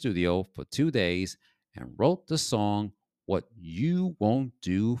to the studio for 2 days and wrote the song What You Won't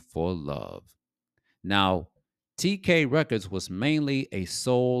Do for Love. Now, TK Records was mainly a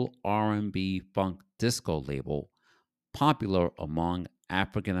soul, R&B, funk disco label popular among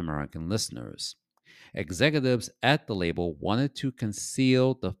African American listeners. Executives at the label wanted to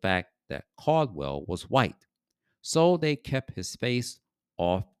conceal the fact that Caldwell was white, so they kept his face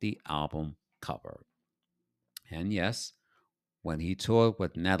off the album cover. And yes, when he toured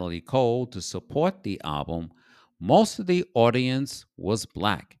with Natalie Cole to support the album, most of the audience was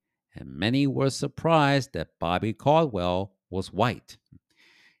black, and many were surprised that Bobby Caldwell was white.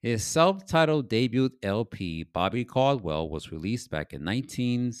 His self titled debut LP, Bobby Caldwell, was released back in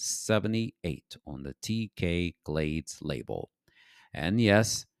 1978 on the TK Glades label. And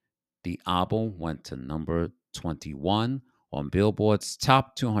yes, the album went to number 21 on Billboard's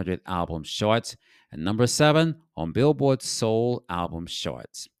Top 200 Albums charts and number 7 on Billboard's Soul Albums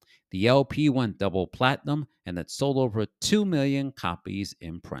charts. The LP went double platinum and it sold over 2 million copies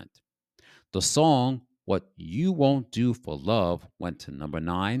in print. The song What You Won't Do for Love went to number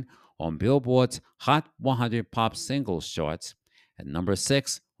 9 on Billboard's Hot 100 Pop Singles charts and number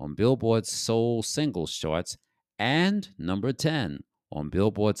 6 on Billboard's Soul Singles charts and number 10 on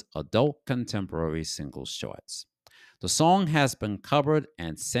Billboard's Adult Contemporary Singles charts. The song has been covered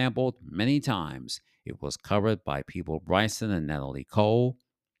and sampled many times. It was covered by People Bryson and Natalie Cole,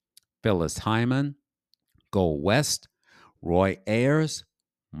 Phyllis Hyman, Go West, Roy Ayers,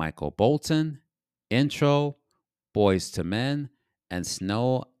 Michael Bolton, Intro, Boys to Men, and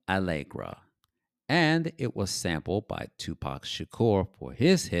Snow Allegra. And it was sampled by Tupac Shakur for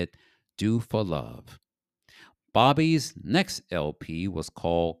his hit Do for Love. Bobby's next LP was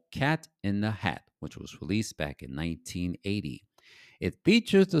called Cat in the Hat, which was released back in 1980. It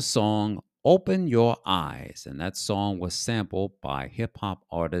features the song Open Your Eyes, and that song was sampled by hip hop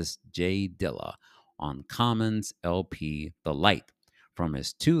artist Jay Dilla on Common's LP The Light from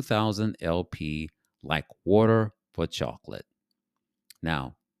his 2000 LP Like Water for Chocolate.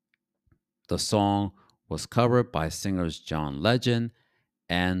 Now, the song was covered by singers John Legend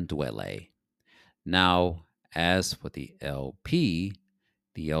and Dwele. Now, as for the LP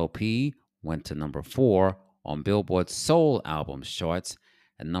went to number 4 on Billboard's Soul Albums charts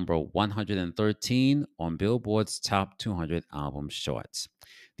and number 113 on Billboard's Top 200 Albums charts.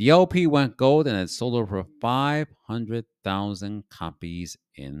 The LP went gold and it sold over 500,000 copies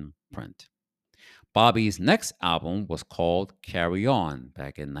in print. Bobby's next album was called Carry On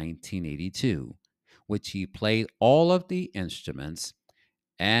back in 1982, which he played all of the instruments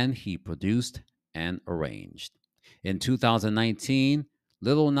and he produced and arranged. In 2019,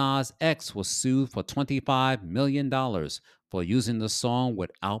 Lil Nas X was sued for $25 million for using the song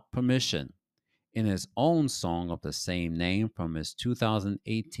without permission in his own song of the same name from his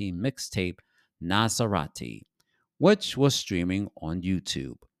 2018 mixtape Nasarati, which was streaming on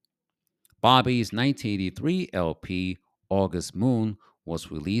YouTube. Bobby's 1983 LP August Moon was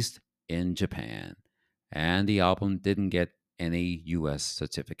released in Japan, and the album didn't get any US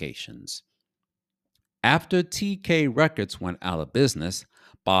certifications. After TK Records went out of business,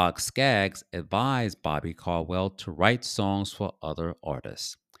 Bob Skaggs advised Bobby Caldwell to write songs for other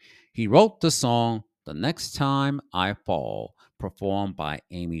artists. He wrote the song The Next Time I Fall, performed by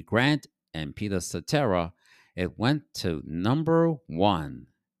Amy Grant and Peter Cetera, It went to number one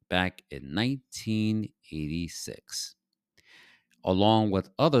back in 1986, along with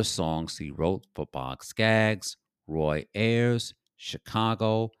other songs he wrote for Bob Skaggs, Roy Ayers,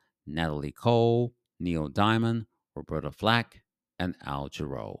 Chicago, Natalie Cole, Neil Diamond, Roberta Flack, and Al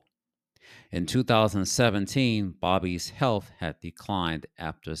Jarreau. In 2017, Bobby's health had declined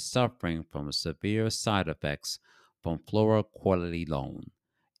after suffering from severe side effects from fluoroquinolone,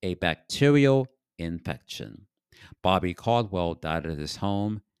 a bacterial infection. Bobby Caldwell died at his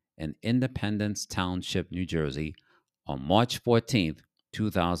home in Independence Township, New Jersey, on March 14th,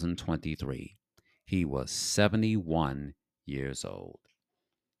 2023. He was 71 years old.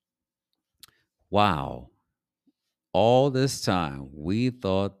 Wow. All this time, we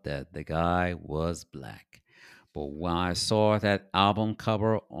thought that the guy was black. But when I saw that album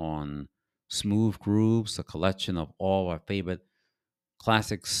cover on Smooth Grooves, a collection of all our favorite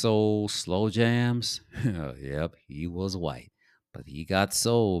classic soul slow jams, yep, he was white. But he got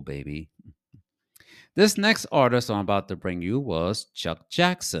soul, baby. This next artist I'm about to bring you was Chuck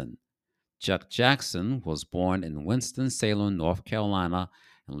Jackson. Chuck Jackson was born in Winston-Salem, North Carolina,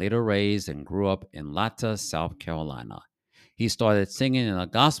 and later raised and grew up in Latta, South Carolina. He started singing in a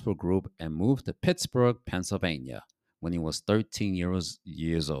gospel group and moved to Pittsburgh, Pennsylvania when he was 13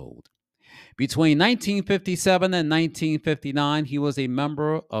 years old. Between 1957 and 1959, he was a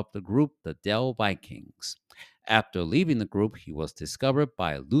member of the group the Dell Vikings. After leaving the group, he was discovered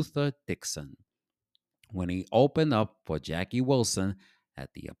by Luther Dixon when he opened up for Jackie Wilson at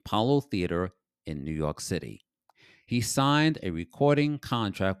the Apollo Theater in New York City. He signed a recording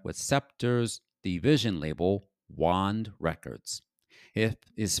contract with Scepter's division label, Wand Records.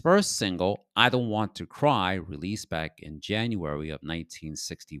 His first single, I Don't Want to Cry, released back in January of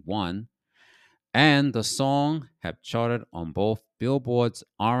 1961, and the song have charted on both Billboard's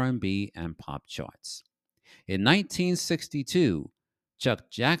R&B and pop charts. In 1962, Chuck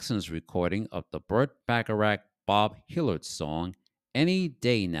Jackson's recording of the Burt Bacharach Bob Hilliard song Any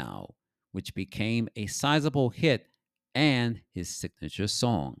Day Now, which became a sizable hit and his signature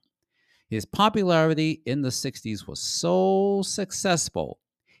song. His popularity in the 60s was so successful,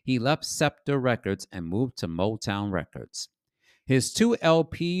 he left Scepter Records and moved to Motown Records. His two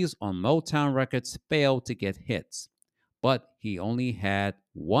LPs on Motown Records failed to get hits, but he only had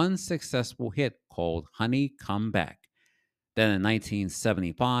one successful hit called Honey Come Back. Then in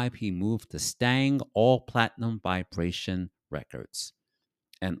 1975, he moved to Stang All Platinum Vibration Records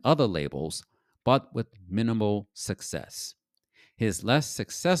and other labels, but with minimal success. His less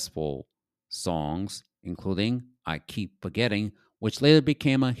successful songs, including I Keep Forgetting, which later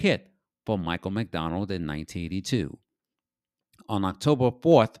became a hit for Michael McDonald in 1982. On October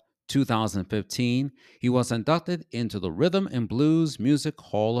 4th, 2015, he was inducted into the Rhythm and Blues Music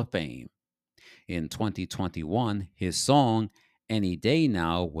Hall of Fame. In 2021, his song Any Day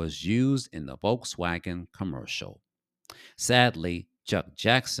Now was used in the Volkswagen commercial. Sadly, Chuck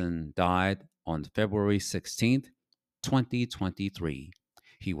Jackson died on February 16th, 2023.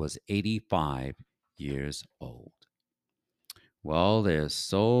 He was 85 years old. Well, there's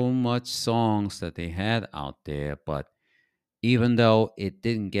so much songs that they had out there, but even though it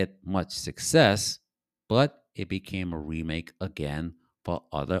didn't get much success, but it became a remake again for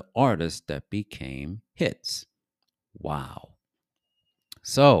other artists that became hits. Wow.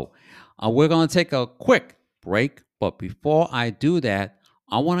 So, we're going to take a quick break, but before I do that,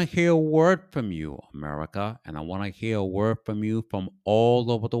 I want to hear a word from you, America, and I want to hear a word from you from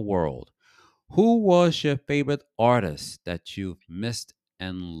all over the world. Who was your favorite artist that you've missed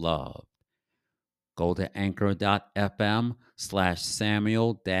and loved? Go to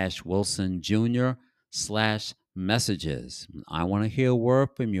anchor.fm/Samuel Wilson Jr. /messages. I want to hear a word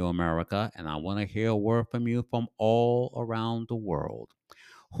from you, America, and I want to hear a word from you from all around the world.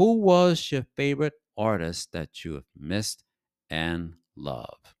 Who was your favorite artist that you have missed and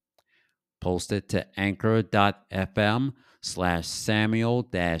loved? Post it to anchor.fm/Samuel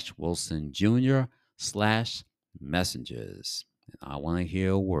Wilson Jr. /messages. I want to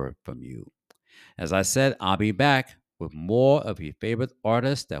hear a word from you. As I said, I'll be back with more of your favorite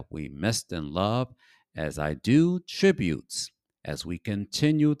artists that we missed and loved as I do tributes as we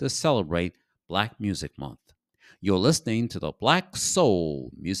continue to celebrate Black Music Month. You're listening to the Black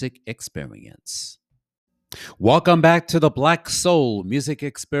Soul Music Experience. Welcome back to the Black Soul Music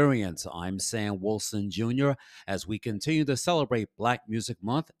Experience. I'm Sam Wilson Jr. as we continue to celebrate Black Music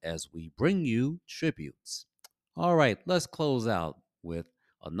Month as we bring you tributes. All right, let's close out with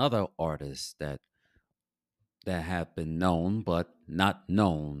another artist that have been known but not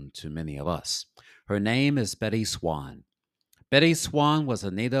known to many of us. Her name is Betty Swan. Betty Swan was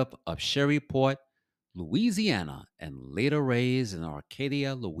a native of Shreveport, Louisiana, and later raised in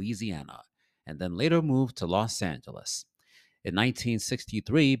Arcadia, Louisiana, and then later moved to Los Angeles. In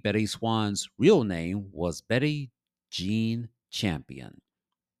 1963, Betty Swan's real name was Betty Jean Champion.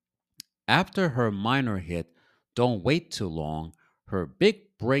 After her minor hit, Don't Wait Too Long, her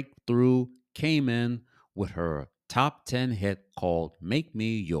big breakthrough came in with her top 10 hit called Make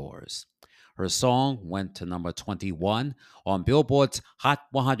Me Yours. Her song went to number 21 on Billboard's Hot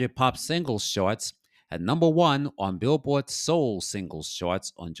 100 Pop Singles charts and number 1 on Billboard's Soul Singles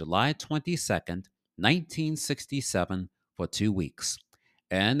charts on July 22nd, 1967 for 2 weeks.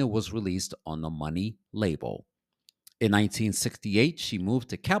 And it was released on the Money label. In 1968, she moved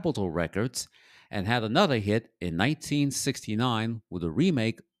to Capitol Records and had another hit in 1969 with a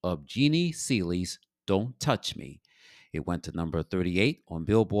remake of Jeannie Seeley's Don't Touch Me. It went to number 38 on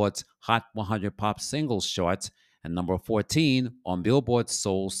Billboard's Hot 100 Pop Singles charts and number 14 on Billboard's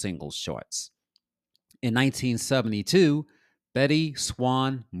Soul Singles charts. In 1972, Betty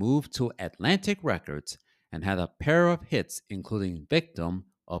Swan moved to Atlantic Records and had a pair of hits, including Victim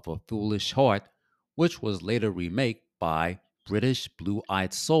of a Foolish Heart, which was later remade by British blue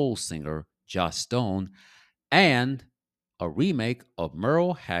eyed soul singer Joss Stone, and a remake of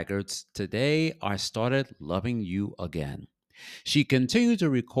Merle Haggard's Today I Started Loving You Again. She continued to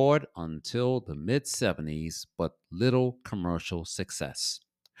record until the mid 70s, but little commercial success.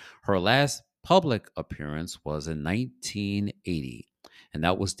 Her last public appearance was in 1980, and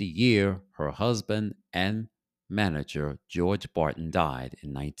that was the year her husband and manager George Barton died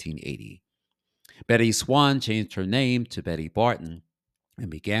in 1980. Betty Swan changed her name to Betty Barton and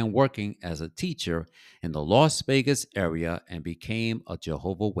began working as a teacher in the Las Vegas area and became a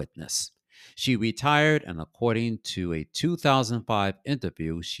Jehovah Witness. She retired, and according to a 2005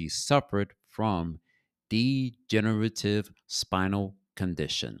 interview, she suffered from degenerative spinal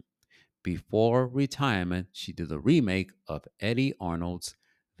condition. Before retirement, she did a remake of Eddie Arnold's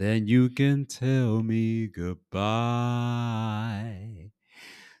Then You Can Tell Me Goodbye.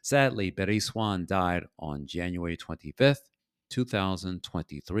 Sadly, Betty Swan died on January 25th,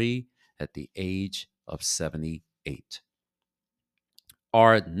 2023, at the age of 78.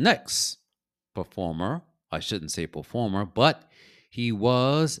 Our next performer, I shouldn't say performer, but he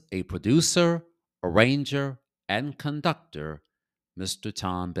was a producer, arranger, and conductor, Mr.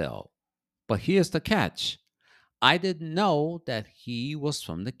 Tom Bell. But here's the catch: I didn't know that he was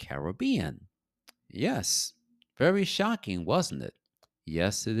from the Caribbean. Yes, very shocking, wasn't it?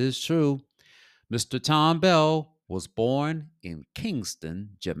 Yes, it is true. Mr. Tom Bell was born in Kingston,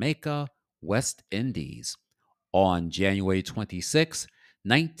 Jamaica, West Indies, on January 26,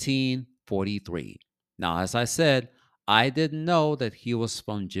 1943. Now, as I said, I didn't know that he was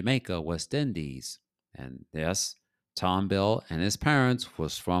from Jamaica, West Indies. And yes, Tom Bell and his parents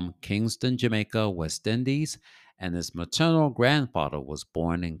was from Kingston, Jamaica, West Indies, and his maternal grandfather was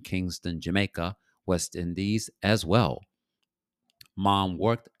born in Kingston, Jamaica, West Indies as well. Mom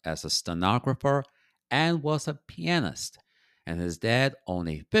worked as a stenographer and was a pianist, and his dad owned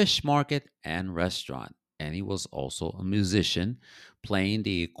a fish market and restaurant. And he was also a musician, playing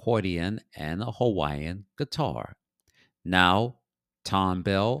the accordion and a Hawaiian guitar. Now, Tom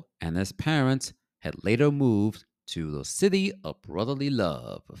Bell and his parents had later moved to the city of brotherly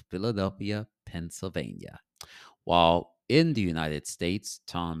love of Philadelphia, Pennsylvania. While in the United States,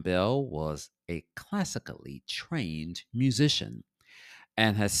 Tom Bell was a classically trained musician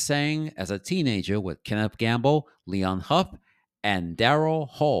and has sang as a teenager with Kenneth Gamble, Leon Huff, and Daryl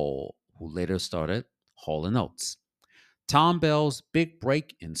Hall, who later started Hall and Oates. Tom Bell's big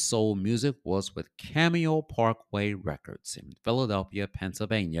break in soul music was with Cameo Parkway Records in Philadelphia,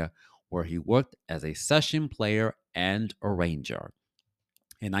 Pennsylvania, where he worked as a session player and arranger.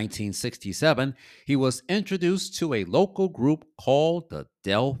 In 1967, he was introduced to a local group called the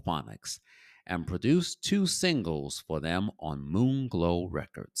Delphonics and produced two singles for them on Moonglow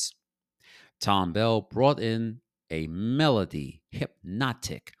Records. Tom Bell brought in a melody,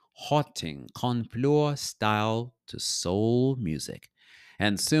 hypnotic, haunting conflure style to soul music,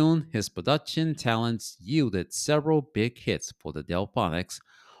 and soon his production talents yielded several big hits for the Delphonics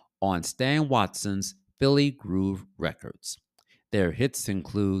on Stan Watson's Philly Groove Records. Their hits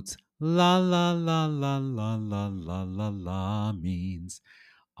includes La La La La La La La La La means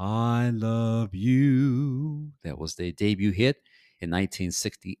I love you. That was their debut hit in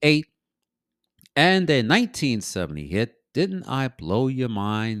 1968. And their 1970 hit, Didn't I Blow Your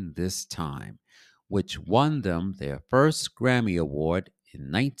Mind This Time, which won them their first Grammy Award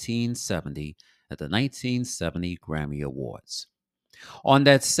in 1970 at the 1970 Grammy Awards. On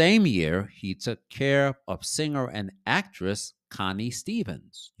that same year, he took care of singer and actress Connie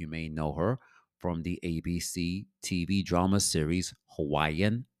Stevens. You may know her from the ABC TV drama series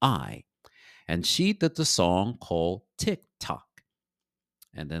Hawaiian Eye, and she did the song called Tick Tock.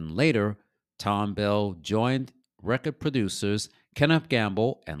 And then later, Tom Bell joined record producers Kenneth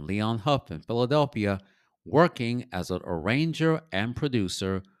Gamble and Leon Huff in Philadelphia, working as an arranger and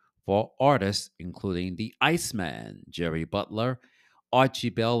producer for artists including the Iceman, Jerry Butler, Archie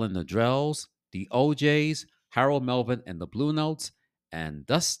Bell and the Drells, the OJs, Harold Melvin and the Blue Notes, and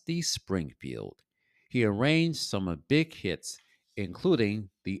Dusty Springfield. He arranged some of big hits, including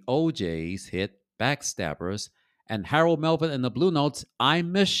the OJ's hit Backstabbers and Harold Melvin and the Blue Notes, I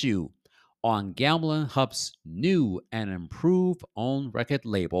Miss You, on Gamble and Huff's new and improved own record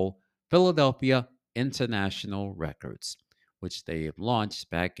label, Philadelphia International Records, which they launched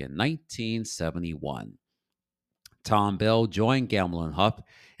back in 1971. Tom Bell joined Gamble and Huff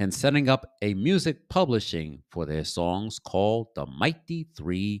in setting up a music publishing for their songs called the Mighty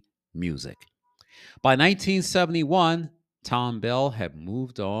Three Music. By 1971, Tom Bell had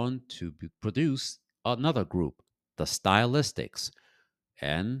moved on to produce another group, the Stylistics,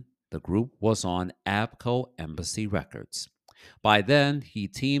 and the group was on Abco Embassy Records. By then, he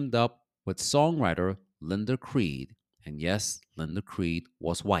teamed up with songwriter Linda Creed, and yes, Linda Creed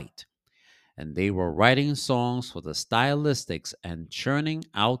was white. And they were writing songs for the Stylistics and churning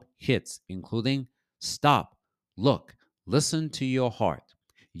out hits, including Stop, Look, Listen to Your Heart,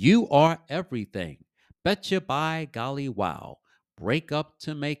 You Are Everything, Betcha by Golly Wow, Break Up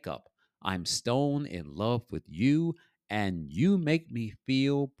to Make Up, I'm Stone in Love with You, and You Make Me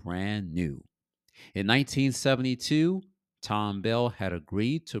Feel Brand New. In 1972, Tom Bell had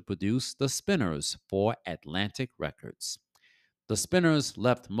agreed to produce The Spinners for Atlantic Records. The Spinners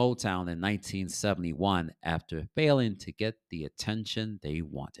left Motown in 1971 after failing to get the attention they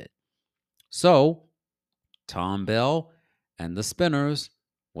wanted. So, Tom Bell and the Spinners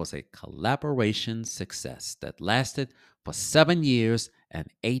was a collaboration success that lasted for 7 years and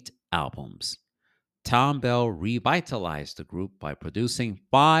 8 albums. Tom Bell revitalized the group by producing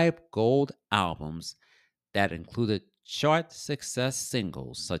 5 gold albums that included chart success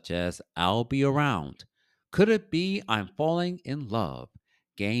singles such as I'll Be Around, Could It Be I'm Falling in Love,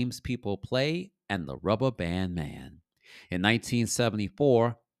 Games People Play, and The Rubber Band Man. In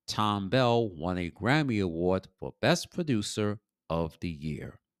 1974, Tom Bell won a Grammy Award for Best Producer of the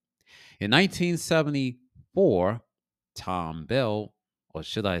Year. In 1974, Tom Bell, or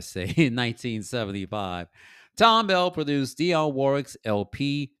should I say in 1975, Tom Bell produced Dionne Warwick's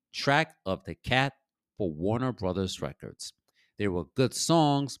LP Track of the Cat for Warner Brothers Records. They were good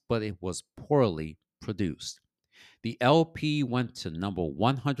songs, but it was poorly produced. The LP went to number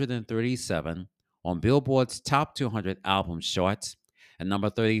 137 on Billboard's Top 200 Albums charts and number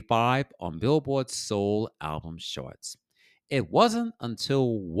 35 on Billboard's Soul Albums charts. It wasn't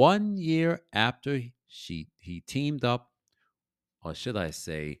until 1 year after he teamed up, or should I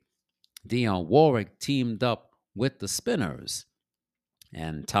say, Dionne Warwick teamed up with the Spinners.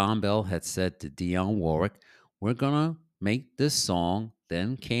 And Tom Bell had said to Dionne Warwick, "We're going to make this song,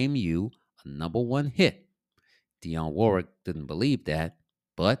 Then Came You, a number 1 hit." Dionne Warwick didn't believe that,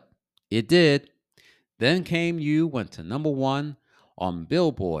 but it did. Then Came You went to number 1 on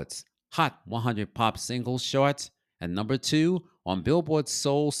Billboard's Hot 100 Pop Singles charts and number 2 on Billboard's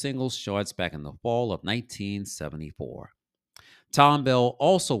Soul Singles charts back in the fall of 1974. Tom Bell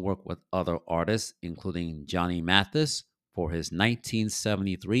also worked with other artists, including Johnny Mathis for his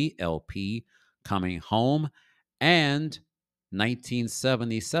 1973 LP Coming Home and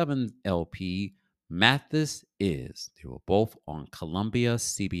 1977 LP Mathis Is. They were both on Columbia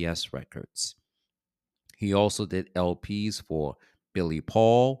CBS Records. He also did LPs for Billy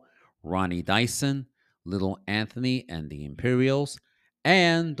Paul, Ronnie Dyson, Little Anthony and the Imperials,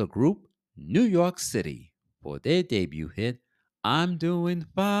 and the group New York City for their debut hit, I'm Doing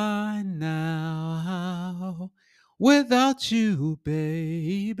Fine Now Without You,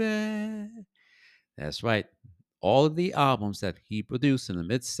 Baby. That's right. All of the albums that he produced in the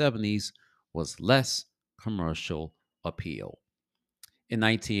mid 70s was less commercial appeal. In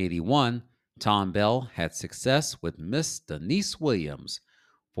 1981, Tom Bell had success with Miss Denise Williams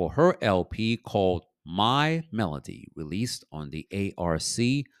for her LP called My Melody, released on the ARC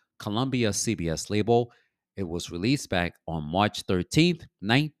Columbia CBS label. It was released back on March 13th,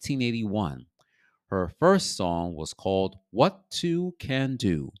 1981. Her first song was called What Two Can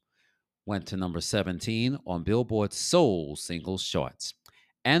Do, went to number 17 on Billboard's Soul Singles charts.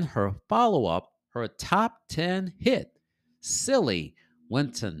 And her follow up, her top 10 hit, Silly,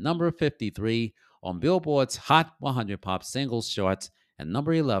 went to number 53 on Billboard's Hot 100 Pop Singles charts and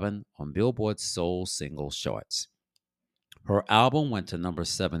number 11 on Billboard's Soul Singles charts. Her album went to number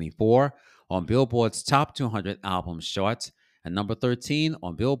 74 on Billboard's Top 200 Albums charts and number 13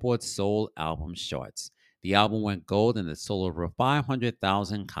 on Billboard's Soul Albums charts. The album went gold and it sold over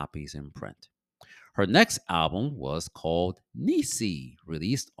 500,000 copies in print. Her next album was called Nisi,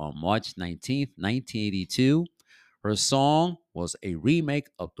 released on March 19th, 1982. Her song was a remake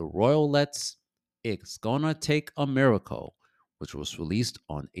of the Royalettes' It's Gonna Take a Miracle, which was released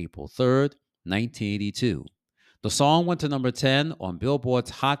on April 3rd, 1982. The song went to number 10 on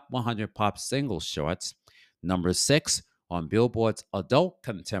Billboard's Hot 100 Pop Singles charts, number 6 on Billboard's Adult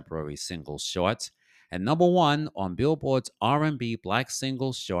Contemporary Singles charts, and number 1 on Billboard's R&B Black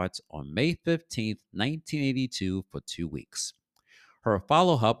Singles charts on May 15th, 1982 for 2 weeks. Her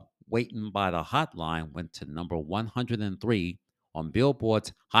follow-up, Waiting by the Hotline, went to number 103 on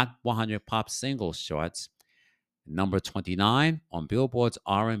Billboard's Hot 100 Pop Singles charts, number 29 on Billboard's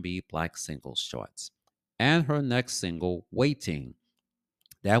R&B Black Singles charts. And her next single, Waiting,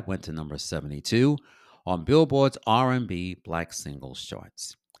 that went to number 72 on Billboard's R&B Black Singles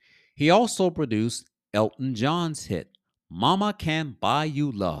charts. He also produced Elton John's hit Mama Can't Buy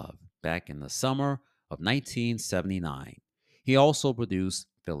You Love back in the summer of 1979. He also produced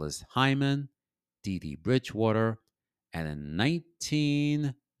Phyllis Hyman, Dee Dee Bridgewater, and in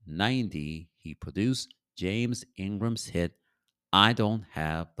 1990 he produced James Ingram's hit I Don't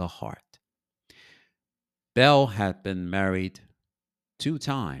Have the Heart. Bell had been married 2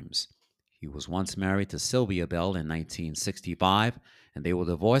 times. He was once married to Sylvia Bell in 1965, and they were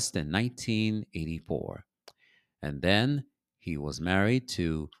divorced in 1984. And then he was married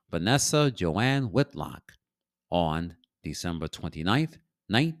to Vanessa Joanne Whitlock on December 29th,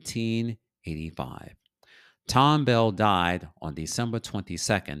 1985. Tom Bell died on December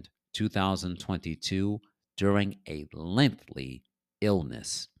 22nd, 2022, during a lengthy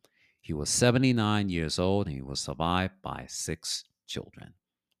illness. He was 79 years old and he was survived by 6 children.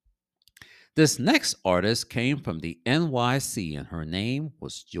 This next artist came from the NYC and her name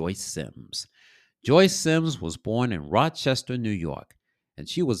was Joyce Sims. Joyce Sims was born in Rochester, New York, and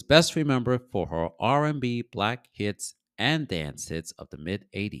she was best remembered for her R&B black hits and dance hits of the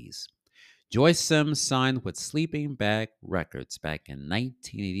mid-80s. Joyce Sims signed with Sleeping Bag Records back in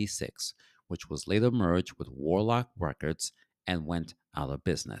 1986, which was later merged with Warlock Records and went out of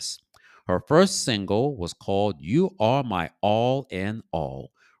business. Her first single was called You Are My All in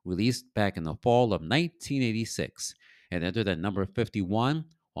All, released back in the fall of 1986, and entered at number 51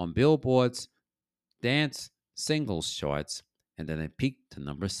 on Billboard's Dance Singles charts, and then it peaked to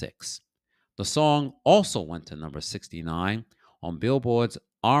number 6. The song also went to number 69 on Billboard's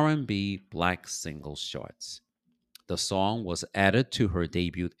R&B Black Singles charts. The song was added to her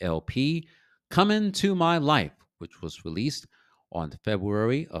debut LP, Come Into My Life, which was released on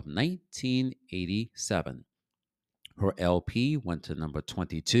February of 1987. Her LP went to number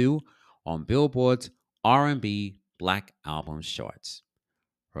 22 on Billboard's R&B Black Albums charts.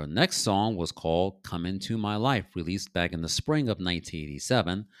 Her next song was called Come Into My Life, released back in the spring of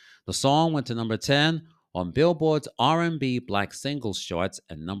 1987. The song went to number 10 on Billboard's R&B Black Singles charts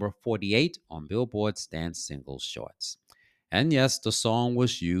and number 48 on Billboard's Dance Singles charts. And yes, the song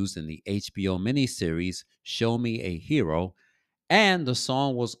was used in the HBO miniseries Show Me a Hero, and the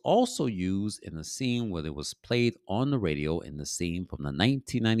song was also used in a scene where it was played on the radio in the scene from the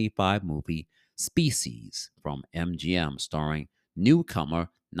 1995 movie Species from MGM, starring newcomer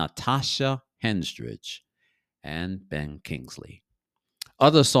Natasha Henstridge and Ben Kingsley.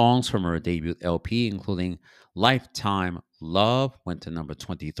 Other songs from her debut LP, including Lifetime Love, went to number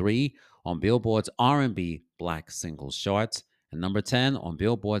 23 on Billboard's R&B Black Singles charts and number 10 on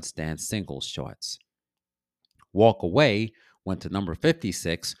Billboard's Dance Singles charts. Walk Away went to number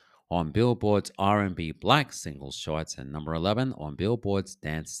 56 on Billboard's R&B Black Singles charts and number 11 on Billboard's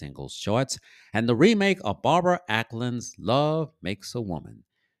Dance Singles charts, and the remake of Barbara Ackland's Love Makes a Woman.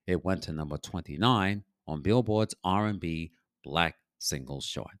 It went to number 29 on Billboard's R&B Black Singles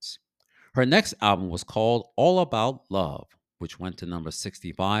charts. Her next album was called All About Love, which went to number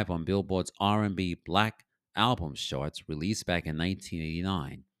 65 on Billboard's R&B Black Albums charts, released back in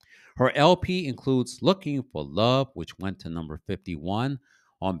 1989. Her LP includes Looking for Love, which went to number 51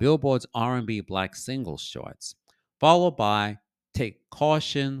 on Billboard's R&B Black Singles charts, followed by Take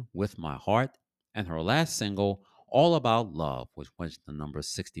Caution with My Heart, and her last single, All About Love, which went to number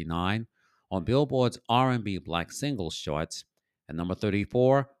 69 on Billboard's R&B Black Singles charts and number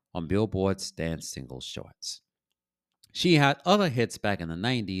 34 on Billboard's Dance Singles charts. She had other hits back in the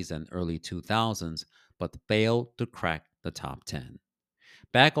 90s and early 2000s, but failed to crack the top 10.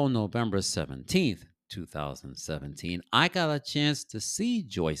 Back on November 17th, 2017, I got a chance to see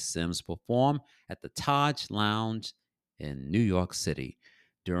Joyce Sims perform at the Taj Lounge in New York City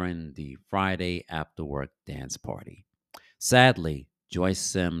during the Friday after work dance party. Sadly, Joyce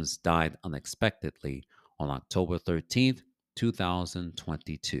Sims died unexpectedly on October 13th,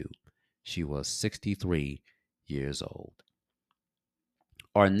 2022. She was 63 years old.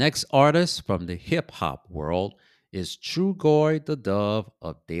 Our next artist from the hip hop world is Trugoy the Dove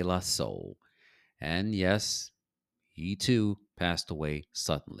of De La Soul. And yes, he too passed away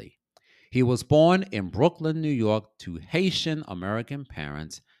suddenly. He was born in Brooklyn, New York, to Haitian American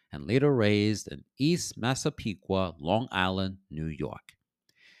parents and later raised in East Massapequa, Long Island, New York.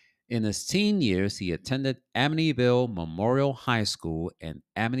 In his teen years, he attended Amityville Memorial High School in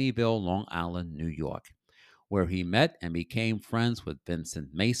Amityville, Long Island, New York, where he met and became friends with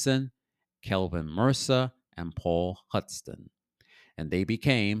Vincent Mason, Kelvin Mercer, and Paul Hudson, and they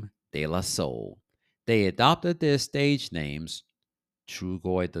became De La Soul. They adopted their stage names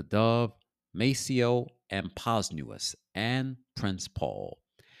Trugoy the Dove, Maceo, and Posnuous, and Prince Paul,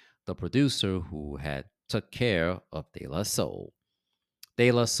 the producer who had took care of De La Soul.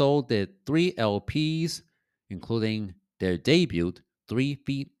 De La Soul did 3 LPs, including their debut, 3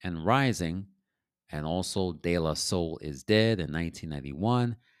 Feet and Rising, and also De La Soul is Dead in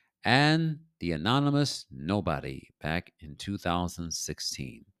 1991, and The Anonymous Nobody back in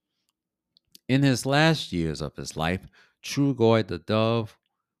 2016. In his last years of his life, Trugoy the Dove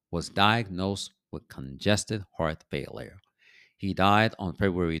was diagnosed with congested heart failure. He died on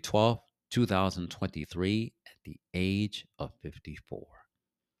February 12th, 2023, at the age of 54.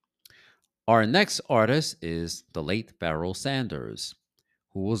 Our next artist is the late Pharoah Sanders,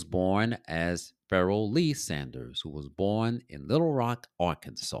 who was born as Pharoah Lee Sanders, who was born in Little Rock,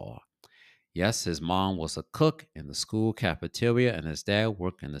 Arkansas. Yes, his mom was a cook in the school cafeteria, and his dad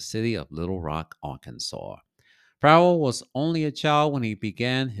worked in the city of Little Rock, Arkansas. Pharoah was only a child when he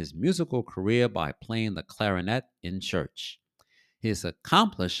began his musical career by playing the clarinet in church. His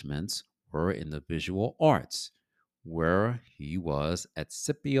accomplishments were in the visual arts, where he was at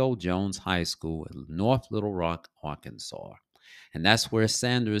Scipio Jones High School in North Little Rock, Arkansas. And that's where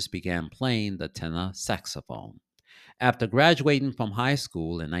Sanders began playing the tenor saxophone. After graduating from high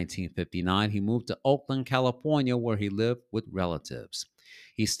school in 1959, he moved to Oakland, California, where he lived with relatives.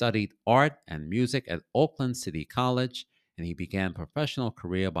 He studied art and music at Oakland City College, and he began a professional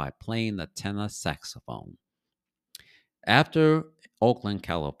career by playing the tenor saxophone. After Oakland,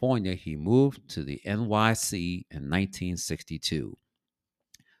 California, he moved to the NYC in 1962.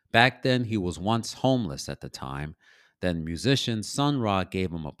 Back then, he was once homeless at the time. Then musician Sun Ra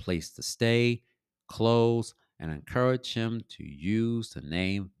gave him a place to stay, clothes, and encouraged him to use the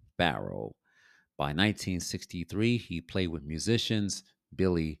name Pharaoh. By 1963, he played with musicians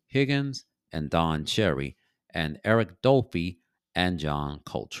Billy Higgins and Don Cherry, and Eric Dolphy and John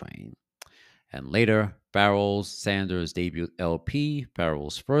Coltrane. And later, Pharoah Sanders' debut LP,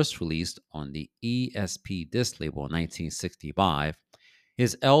 Pharrell's first released on the ESP disc label in 1965,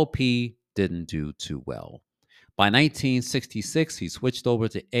 his LP didn't do too well. By 1966, he switched over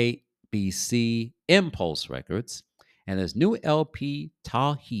to ABC Impulse Records, and his new LP,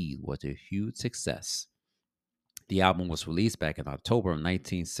 Tawheed, was a huge success. The album was released back in October of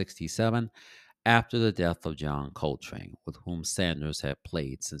 1967 after the death of John Coltrane, with whom Sanders had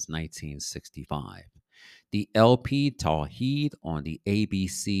played since 1965. The LP Tawheed on the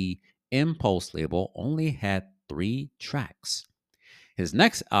ABC Impulse label only had 3 tracks. His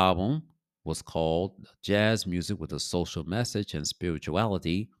next album was called Jazz Music with a Social Message and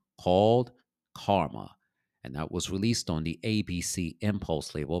Spirituality, called Karma, and that was released on the ABC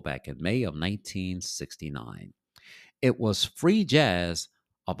Impulse label back in May of 1969. It was free jazz,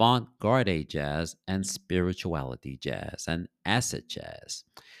 avant garde jazz, and spirituality jazz, and acid jazz.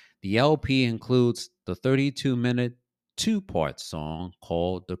 The LP includes the 32-minute 2 part song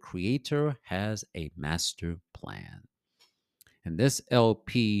called The Creator Has a Master Plan. And this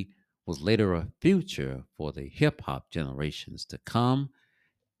LP was later a future for the hip hop generations to come.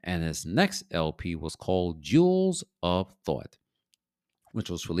 And his next LP was called Jewels of Thought,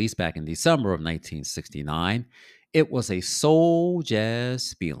 which was released back in December of 1969. It was a soul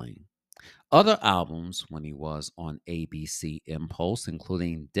jazz feeling. Other albums when he was on ABC Impulse,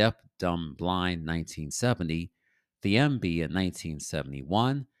 including Deaf, Dumb, Blind 1970, The MB in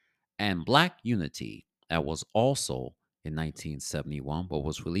 1971, and Black Unity, that was also in 1971, but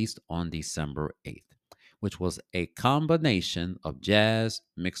was released on December 8th, which was a combination of jazz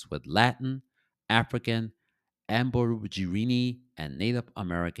mixed with Latin, African, Aborigine, and Native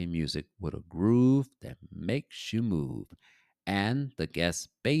American music with a groove that makes you move. And the guest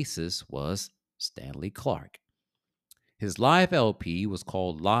bassist was Stanley Clark. His live LP was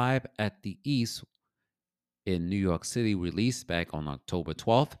called Live at the East, in New York City, released back on October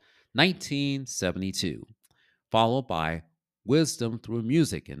 12th, 1972, followed by Wisdom Through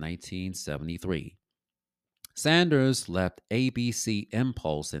Music in 1973. Sanders left ABC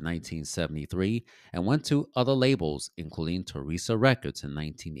Impulse in 1973 and went to other labels, including Teresa Records in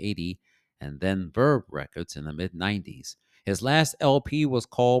 1980 and then Verb Records in the mid 90s. His last LP was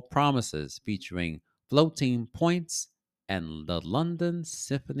called Promises, featuring Floating Points and the London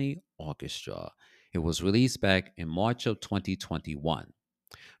Symphony Orchestra. It was released back in March of 2021.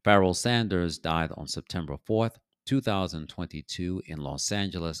 Pharoah Sanders died on September 4th, 2022, in Los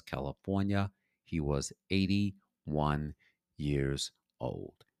Angeles, California. He was 81 years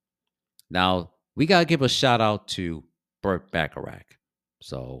old. Now, we got to give a shout out to Burt Bacharach.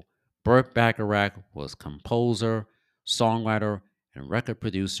 So, Burt Bacharach was composer, songwriter, and record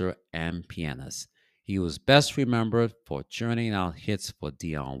producer and pianist. He was best remembered for churning out hits for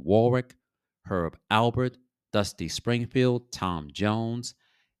Dionne Warwick, Herb Albert, Dusty Springfield, Tom Jones,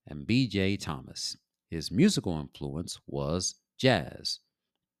 and B.J. Thomas. His musical influence was jazz.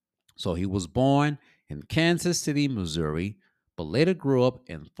 So he was born in Kansas City, Missouri, but later grew up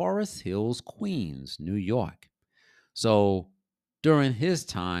in Forest Hills, Queens, New York. So during his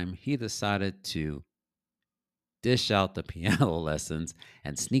time, he decided to dish out the piano lessons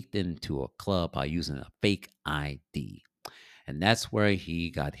and sneaked into a club by using a fake ID. And that's where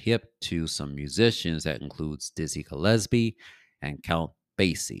he got hip to some musicians that includes Dizzy Gillespie and Count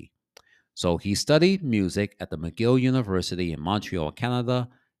Basie. So he studied music at the McGill University in Montreal, Canada,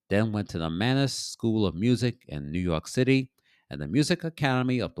 then went to the Mannes School of Music in New York City and the Music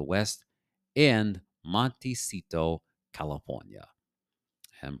Academy of the West in Montecito, California.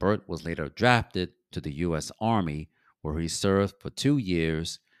 And Burt was later drafted to the U.S. Army, where he served for 2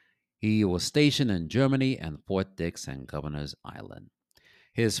 years. He was stationed in Germany and Fort Dix and Governor's Island.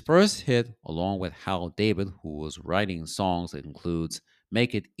 His first hit, along with Hal David, who was writing songs, includes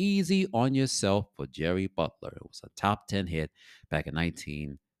Make It Easy on Yourself for Jerry Butler. It was a top 10 hit back in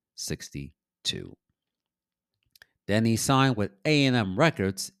 1962. Then he signed with A&M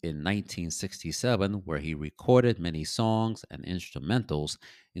Records in 1967, where he recorded many songs and instrumentals,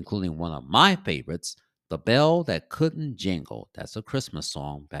 including one of my favorites, The Bell That Couldn't Jingle. That's a Christmas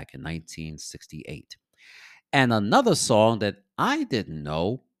song back in 1968. And another song that I didn't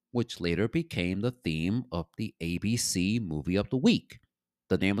know, which later became the theme of the ABC Movie of the Week.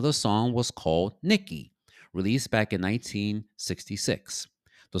 The name of the song was called Nikki, released back in 1966.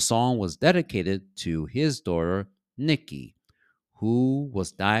 The song was dedicated to his daughter, Nikki, who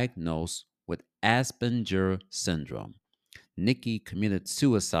was diagnosed with Asperger syndrome. Nikki committed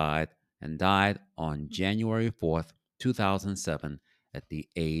suicide and died on January 4th, 2007, at the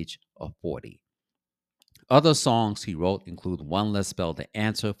age of 40. Other songs he wrote include One Less Spell to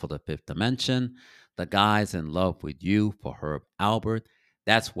Answer for the Fifth Dimension, The Guy's in Love with You for Herb Albert,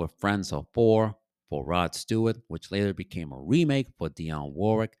 That's What Friends Are for Rod Stewart, which later became a remake for Dionne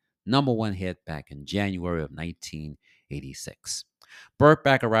Warwick, number one hit back in January of 1986. Burt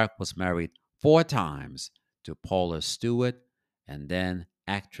Bacharach was married 4 times to Paula Stewart and then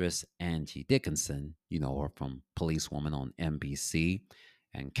actress Angie Dickinson, you know her from Policewoman on NBC,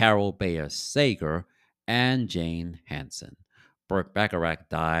 and Carol Bayer Sager and Jane Hanson. Burt Bacharach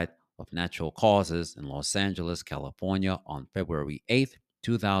died of natural causes in Los Angeles, California on February 8th,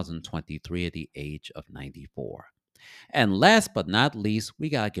 2023, at the age of 94. And last but not least, we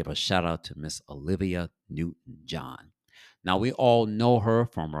got to give a shout out to Miss Olivia Newton John. Now, we all know her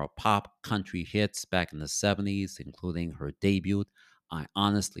from her pop country hits back in the 70s, including her debut, I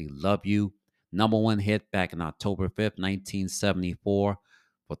Honestly Love You, number one hit back in October 5th, 1974,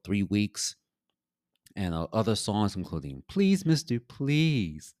 for 3 weeks, and other songs, including Please, Mr.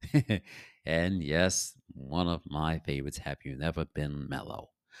 Please. And yes, one of my favorites, Have You Never Been Mellow?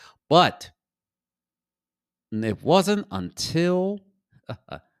 But it wasn't until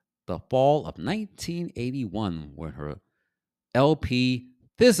the fall of 1981 when her LP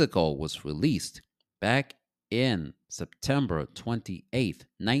Physical was released back in September 28th,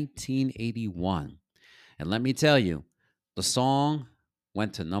 1981. And let me tell you, the song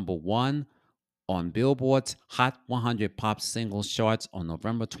went to number one on Billboard's Hot 100 Pop Singles charts on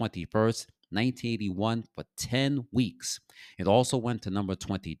November 21st, 1981 for 10 weeks. It also went to number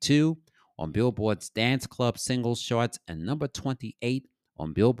 22 on Billboard's Dance Club Singles charts and number 28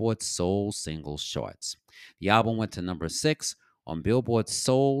 on Billboard's Soul Singles charts. The album went to number 6 on Billboard's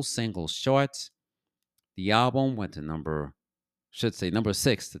Soul Singles charts. The album went to number 6,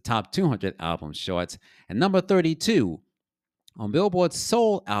 the top 200 album charts, and number 32 on Billboard's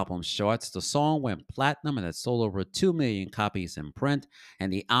Soul Albums charts. The song went platinum and it sold over 2 million copies in print,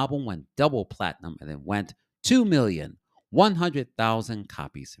 and the album went double platinum and it went 2,100,000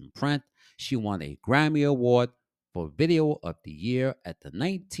 copies in print. She won a Grammy Award for Video of the Year at the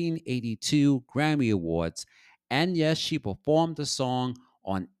 1982 Grammy Awards. And yes, she performed the song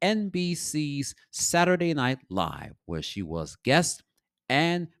on NBC's Saturday Night Live, where she was guest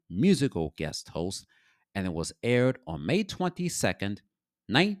and musical guest host. And it was aired on May 22nd,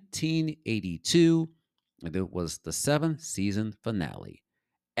 1982. And it was the 7th season finale.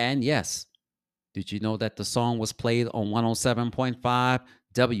 And yes, did you know that the song was played on 107.5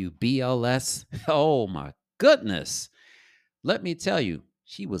 WBLS? Oh my goodness. Let me tell you,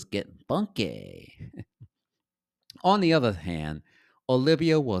 she was getting funky. On the other hand,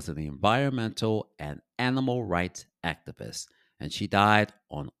 Olivia was an environmental and animal rights activist, and she died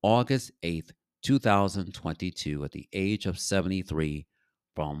on August 8th, 2022, at the age of 73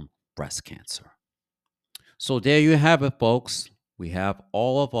 from breast cancer. So there you have it, folks. We have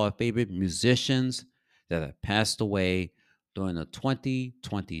all of our favorite musicians that have passed away during the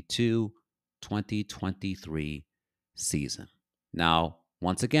 2022-2023 season. Now,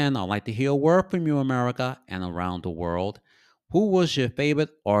 once again, I'd like to hear a word from you, America, and around the world. Who was your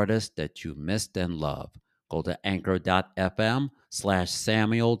favorite artist that you missed and loved? Go to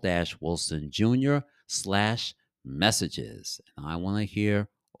anchor.fm/Samuel-Wilson Jr./messages. And I want to hear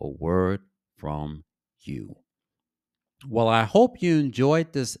a word from you. Well, I hope you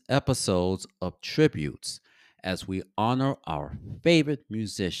enjoyed this episode of Tributes as we honor our favorite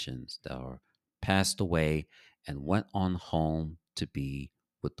musicians that are passed away and went on home to be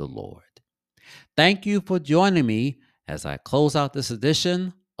with the Lord. Thank you for joining me as I close out this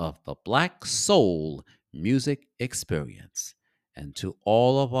edition of the Black Soul Music Experience. And to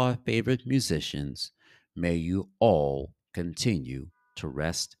all of our favorite musicians, may you all continue to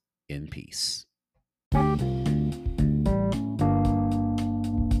rest in peace.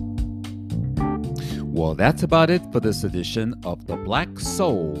 Well, that's about it for this edition of the Black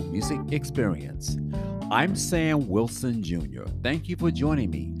Soul Music Experience. I'm Sam Wilson Jr. Thank you for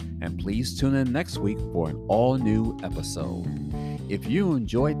joining me, and please tune in next week for an all-new episode. If you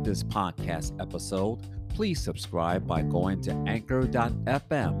enjoyed this podcast episode, please subscribe by going to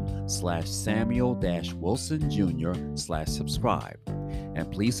anchor.fm/Samuel-Wilson Jr./subscribe. And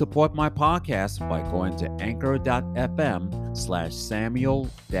please support my podcast by going to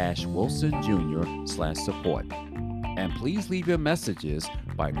anchor.fm/Samuel-Wilson Jr./support. And please leave your messages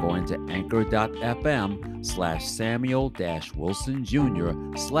by going to anchor.fm/Samuel-Wilson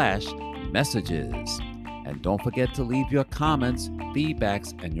Jr./messages. And don't forget to leave your comments,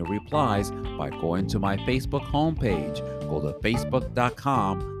 feedbacks, and your replies by going to my Facebook homepage. Go to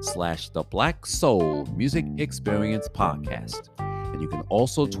facebook.com/The Black Soul Music Experience Podcast. And you can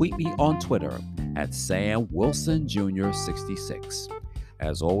also tweet me on Twitter at Sam Wilson Jr. 66.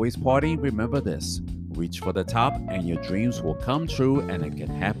 As always, party, remember this: reach for the top and your dreams will come true, and it can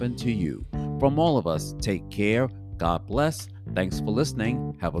happen to you. From all of us, take care. God bless. Thanks for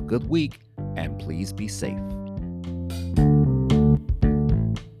listening. Have a good week, and please be safe.